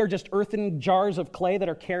that we are just earthen jars of clay that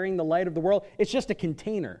are carrying the light of the world. It's just a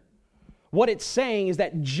container. What it's saying is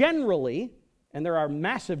that generally, and there are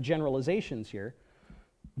massive generalizations here,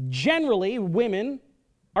 generally women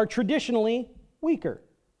are traditionally weaker.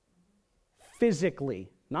 Physically,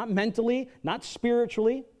 not mentally, not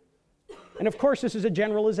spiritually. And of course, this is a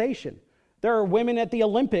generalization. There are women at the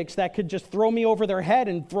Olympics that could just throw me over their head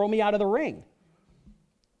and throw me out of the ring.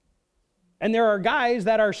 And there are guys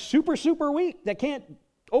that are super, super weak that can't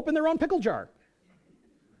open their own pickle jar.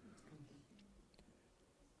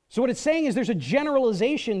 So what it's saying is there's a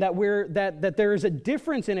generalization that there is a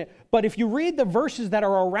difference in it. But if you read the verses that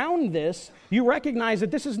are around this, you recognize that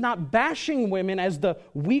this is not bashing women as the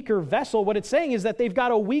weaker vessel. What it's saying is that they've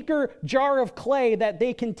got a weaker jar of clay that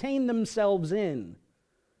they contain themselves in.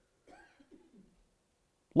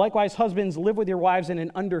 Likewise, husbands, live with your wives in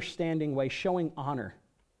an understanding way, showing honor,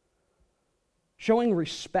 showing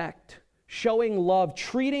respect, showing love,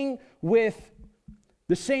 treating with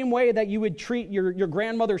the same way that you would treat your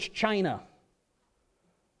grandmother's china.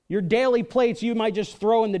 Your daily plates you might just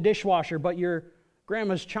throw in the dishwasher, but your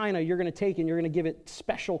grandma's china you're going to take and you're going to give it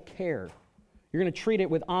special care. You're going to treat it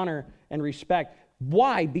with honor and respect.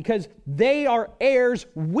 Why? Because they are heirs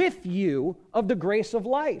with you of the grace of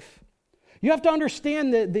life. You have to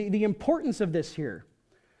understand the importance of this here.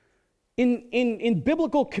 In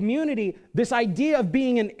biblical community, this idea of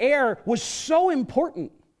being an heir was so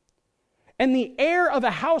important. And the heir of a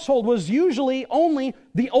household was usually only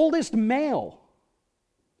the oldest male.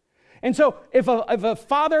 And so if a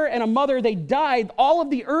father and a mother, they died, all of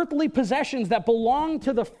the earthly possessions that belonged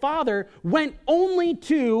to the father went only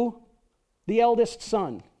to the eldest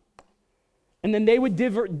son. And then they would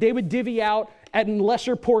divvy out at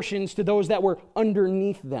lesser portions to those that were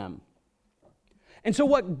underneath them. And so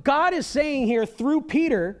what God is saying here through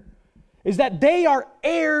Peter is that they are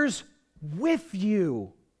heirs with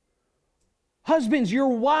you. Husbands, your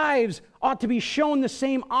wives ought to be shown the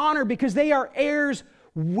same honor because they are heirs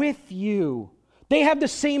with you. They have the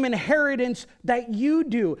same inheritance that you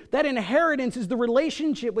do. That inheritance is the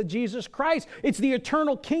relationship with Jesus Christ. It's the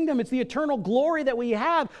eternal kingdom. It's the eternal glory that we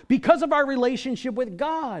have because of our relationship with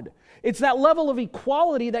God. It's that level of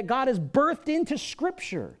equality that God has birthed into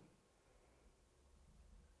Scripture.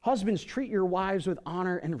 Husbands, treat your wives with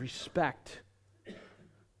honor and respect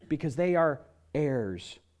because they are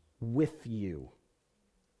heirs with you.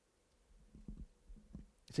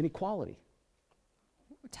 It's an equality.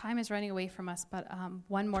 Time is running away from us, but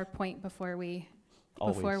one more point before we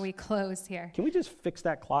close here. Can we just fix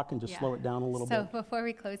that clock and just slow it down a little bit? So before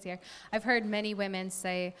we close here, I've heard many women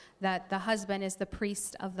say that the husband is the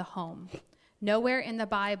priest of the home. Nowhere in the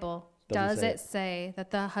Bible Does it say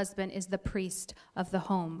that the husband is the priest of the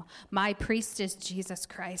home? My priest is Jesus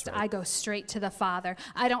Christ. Right. I go straight to the Father.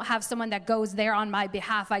 I don't have someone that goes there on my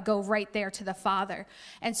behalf. I go right there to the Father.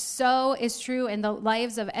 And so is true in the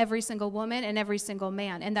lives of every single woman and every single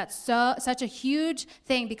man. And that's such a huge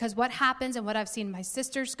thing, because what happens, and what I've seen my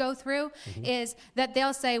sisters go through, is that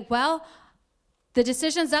they'll say, well, the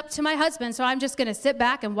decision's up to my husband, so I'm just going to sit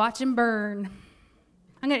back and watch him burn.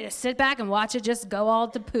 I'm going to just sit back and watch it just go all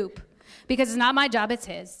to poop. Because it's not my job, it's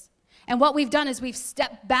his. And what we've done is we've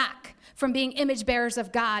stepped back from being image bearers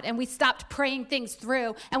of God, and we stopped praying things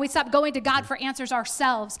through, and we stopped going to God for answers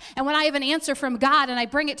ourselves. And when I have an answer from God and I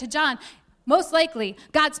bring it to John, most likely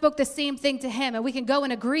God spoke the same thing to him, and we can go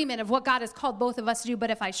in agreement of what God has called both of us to do.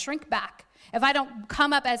 But if I shrink back, if I don't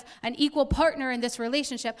come up as an equal partner in this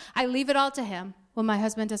relationship, I leave it all to him. Well, my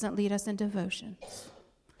husband doesn't lead us in devotions.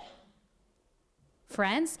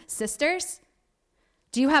 Friends, sisters,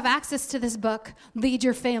 do you have access to this book? Lead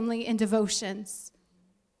your family in devotions.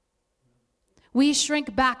 We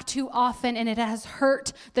shrink back too often, and it has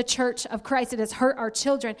hurt the church of Christ. It has hurt our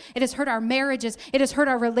children. It has hurt our marriages. It has hurt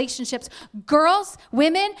our relationships. Girls,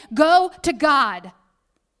 women, go to God.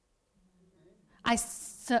 I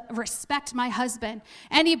respect my husband.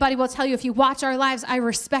 Anybody will tell you, if you watch our lives, I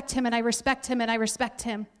respect him, and I respect him, and I respect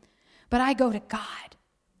him. But I go to God,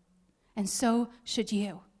 and so should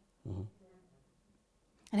you. Mm-hmm.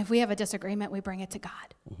 And if we have a disagreement, we bring it to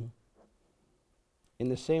God. Mm-hmm. In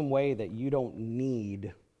the same way that you don't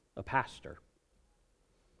need a pastor.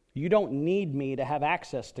 You don't need me to have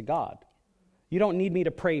access to God. You don't need me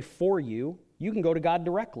to pray for you. You can go to God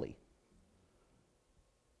directly.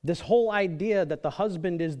 This whole idea that the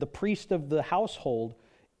husband is the priest of the household,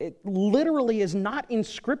 it literally is not in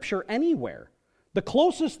Scripture anywhere. The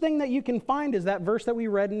closest thing that you can find is that verse that we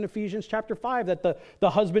read in Ephesians chapter 5, that the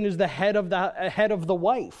husband is the head of the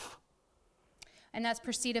wife. And that's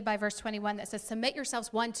preceded by verse 21 that says, submit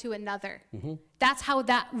yourselves one to another. Mm-hmm. That's how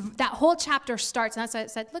that whole chapter starts. And that's why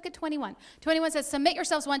it said, look at 21. 21 says, submit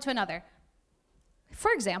yourselves one to another.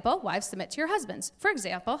 For example, wives, submit to your husbands. For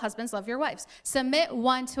example, husbands, love your wives. Submit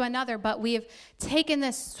one to another, but we've taken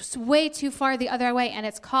this way too far the other way, and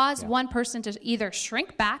it's caused one person to either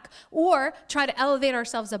shrink back or try to elevate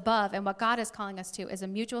ourselves above, and what God is calling us to is a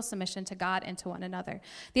mutual submission to God and to one another.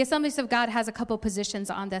 The Assemblies of God has a couple positions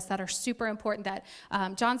on this that are super important that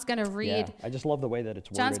John's going to read. Yeah, I just love the way that it's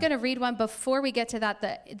worded. John's going to read one. Before we get to that,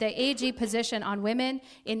 the AG position on women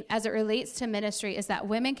as it relates to ministry is that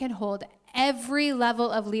women can hold every level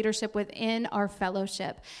of leadership within our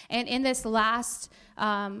fellowship. And in this last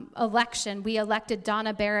election, we elected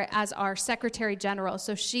Donna Barrett as our Secretary General.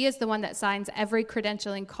 So she is the one that signs every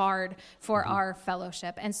credentialing card for our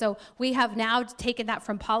fellowship. And so we have now taken that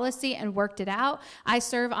from policy and worked it out. I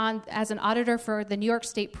serve as an auditor for the New York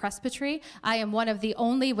State Presbytery. I am one of the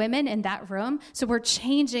only women in that room. So we're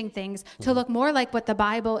changing things to look more like what the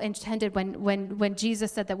Bible intended when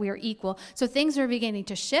Jesus said that we are equal. So things are beginning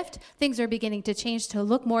to shift. Things are beginning to change to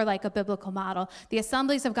look more like a biblical model. The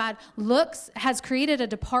Assemblies of God has created a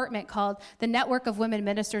department called the Network of Women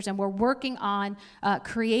Ministers, and we're working on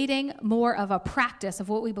creating more of a practice of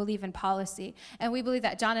what we believe in policy. And we believe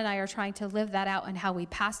that John and I are trying to live that out in how we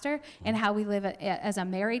pastor and how we live as a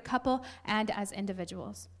married couple and as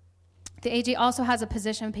individuals. The AG also has a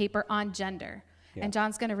position paper on gender. Yeah. And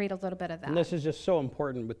John's going to read a little bit of that. And this is just so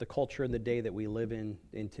important with the culture and the day that we live in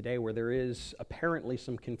today, where there is apparently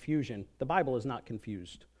some confusion. The Bible is not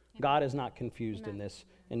confused. Amen. God is not confused in this,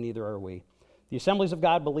 and neither are we. The Assemblies of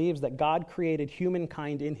God believes that God created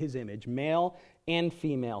humankind in his image, male and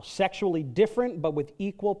female, sexually different but with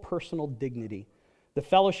equal personal dignity. The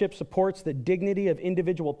fellowship supports the dignity of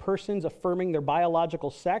individual persons, affirming their biological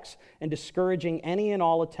sex and discouraging any and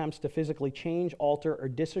all attempts to physically change, alter, or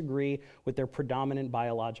disagree with their predominant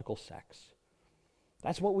biological sex.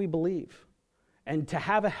 That's what we believe. And to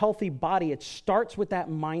have a healthy body, it starts with that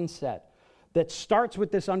mindset, that starts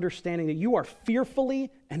with this understanding that you are fearfully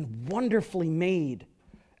and wonderfully made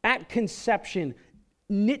at conception,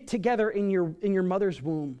 knit together in your mother's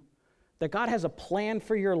womb. That God has a plan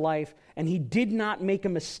for your life, and he did not make a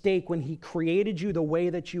mistake when he created you the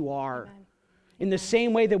way that you are. Amen. In the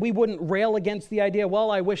same way that we wouldn't rail against the idea,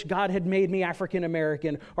 well, I wish God had made me African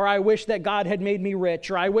American, or I wish that God had made me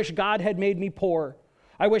rich, or I wish God had made me poor.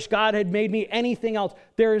 I wish God had made me anything else.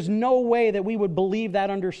 There is no way that we would believe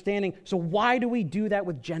that understanding. So why do we do that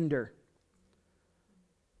with gender?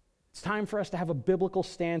 It's time for us to have a biblical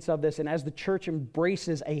stance of this, and as the church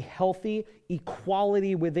embraces a healthy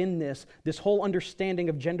equality within this whole understanding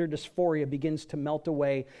of gender dysphoria begins to melt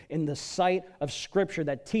away in the sight of Scripture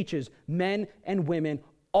that teaches men and women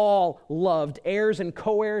all loved, heirs and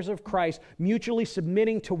co-heirs of Christ, mutually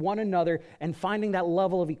submitting to one another and finding that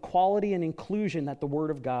level of equality and inclusion that the Word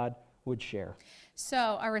of God would share. So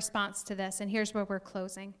our response to this, and here's where we're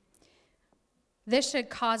closing. This should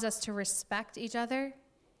cause us to respect each other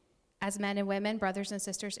as men and women, brothers and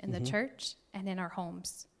sisters in the church and in our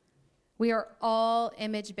homes. We are all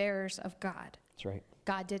image bearers of God. That's right.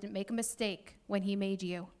 God didn't make a mistake when he made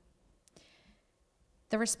you.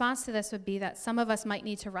 The response to this would be that some of us might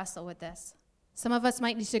need to wrestle with this. Some of us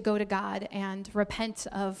might need to go to God and repent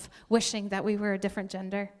of wishing that we were a different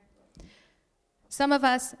gender. Some of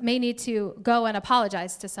us may need to go and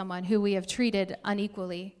apologize to someone who we have treated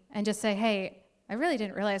unequally and just say, hey, I really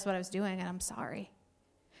didn't realize what I was doing and I'm sorry.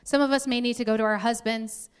 Some of us may need to go to our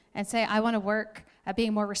husbands and say, I want to work at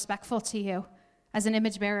being more respectful to you as an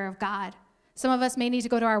image bearer of God. Some of us may need to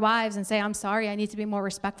go to our wives and say, I'm sorry, I need to be more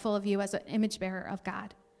respectful of you as an image bearer of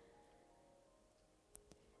God.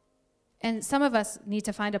 And some of us need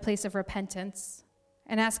to find a place of repentance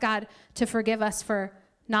and ask God to forgive us for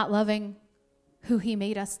not loving who he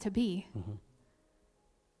made us to be.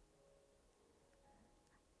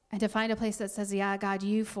 And to find a place that says, yeah, God,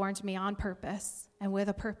 you formed me on purpose and with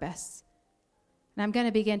a purpose. And I'm going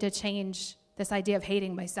to begin to change this idea of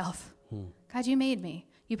hating myself. God, you made me.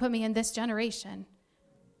 You put me in this generation,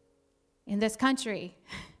 in this country,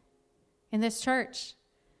 in this church.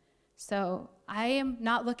 So I am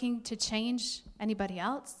not looking to change anybody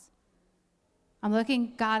else. I'm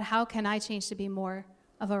looking, God, how can I change to be more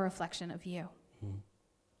of a reflection of you? Would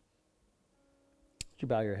you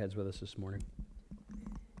bow your heads with us this morning?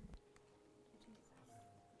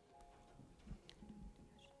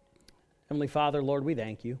 Heavenly Father, Lord, we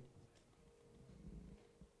thank you.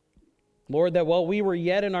 Lord, that while we were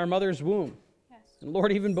yet in our mother's womb, Yes. and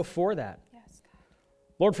Lord, even before that, Yes, God.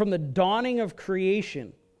 Lord, from the dawning of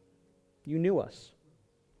creation, you knew us.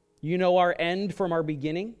 You know our end from our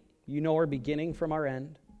beginning. You know our beginning from our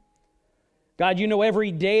end. God, you know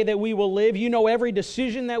every day that we will live. You know every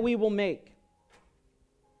decision that we will make.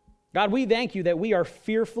 God, we thank you that we are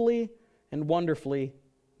fearfully and wonderfully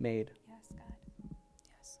made. Yes, God.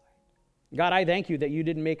 Yes, Lord. God, I thank you that you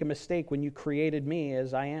didn't make a mistake when you created me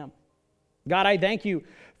as I am. God, I thank you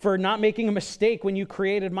for not making a mistake when you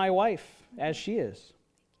created my wife as she is.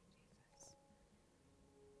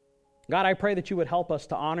 God, I pray that you would help us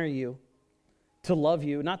to honor you, to love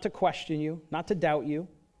you, not to question you, not to doubt you,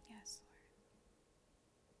 Yes, Lord.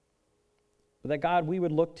 but that, God, we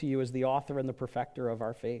would look to you as the author and the perfecter of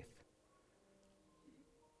our faith.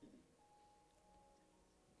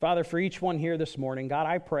 Father, for each one here this morning, God,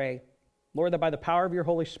 I pray, Lord, that by the power of your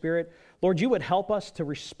Holy Spirit, Lord, you would help us to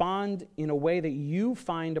respond in a way that you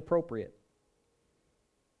find appropriate.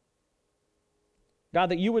 God,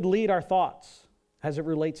 that you would lead our thoughts as it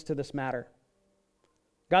relates to this matter.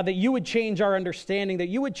 God, that you would change our understanding, that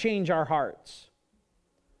you would change our hearts.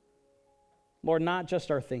 Lord, not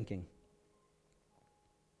just our thinking,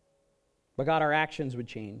 but God, our actions would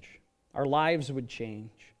change. Our lives would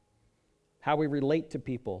change. How we relate to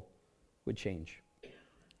people would change.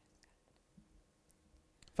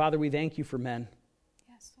 Father, we thank you for men.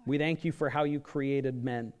 Yes, Lord. We thank you for how you created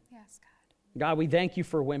men. Yes, God. God, we thank you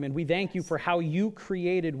for women. We thank you for how you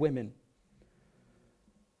created women.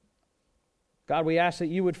 God, we ask that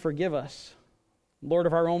you would forgive us, Lord,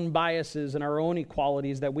 of our own biases and our own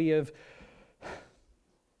equalities that we have,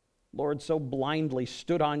 Lord, so blindly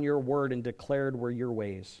stood on your word and declared were your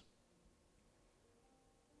ways.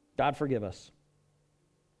 God, forgive us.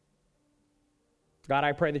 God,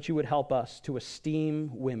 I pray that you would help us to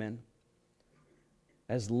esteem women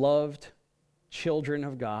as loved children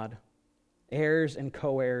of God, heirs and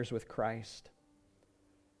co-heirs with Christ.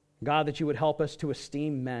 God, that you would help us to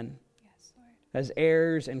esteem men Yes, Lord. as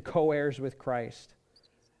heirs and co-heirs with Christ.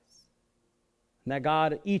 And that,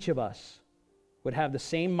 God, each of us would have the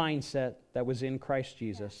same mindset that was in Christ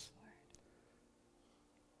Jesus. Yes, Lord.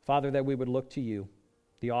 Father, that we would look to you,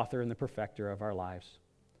 the author and the perfecter of our lives.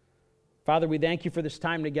 Father, we thank you for this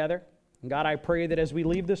time together. And God, I pray that as we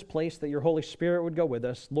leave this place, that your Holy Spirit would go with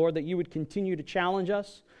us. Lord, that you would continue to challenge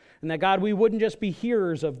us. And that, God, we wouldn't just be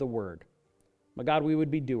hearers of the word, but, God, we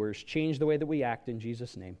would be doers. Change the way that we act in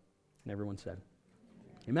Jesus' name. And everyone said,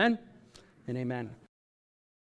 amen and amen.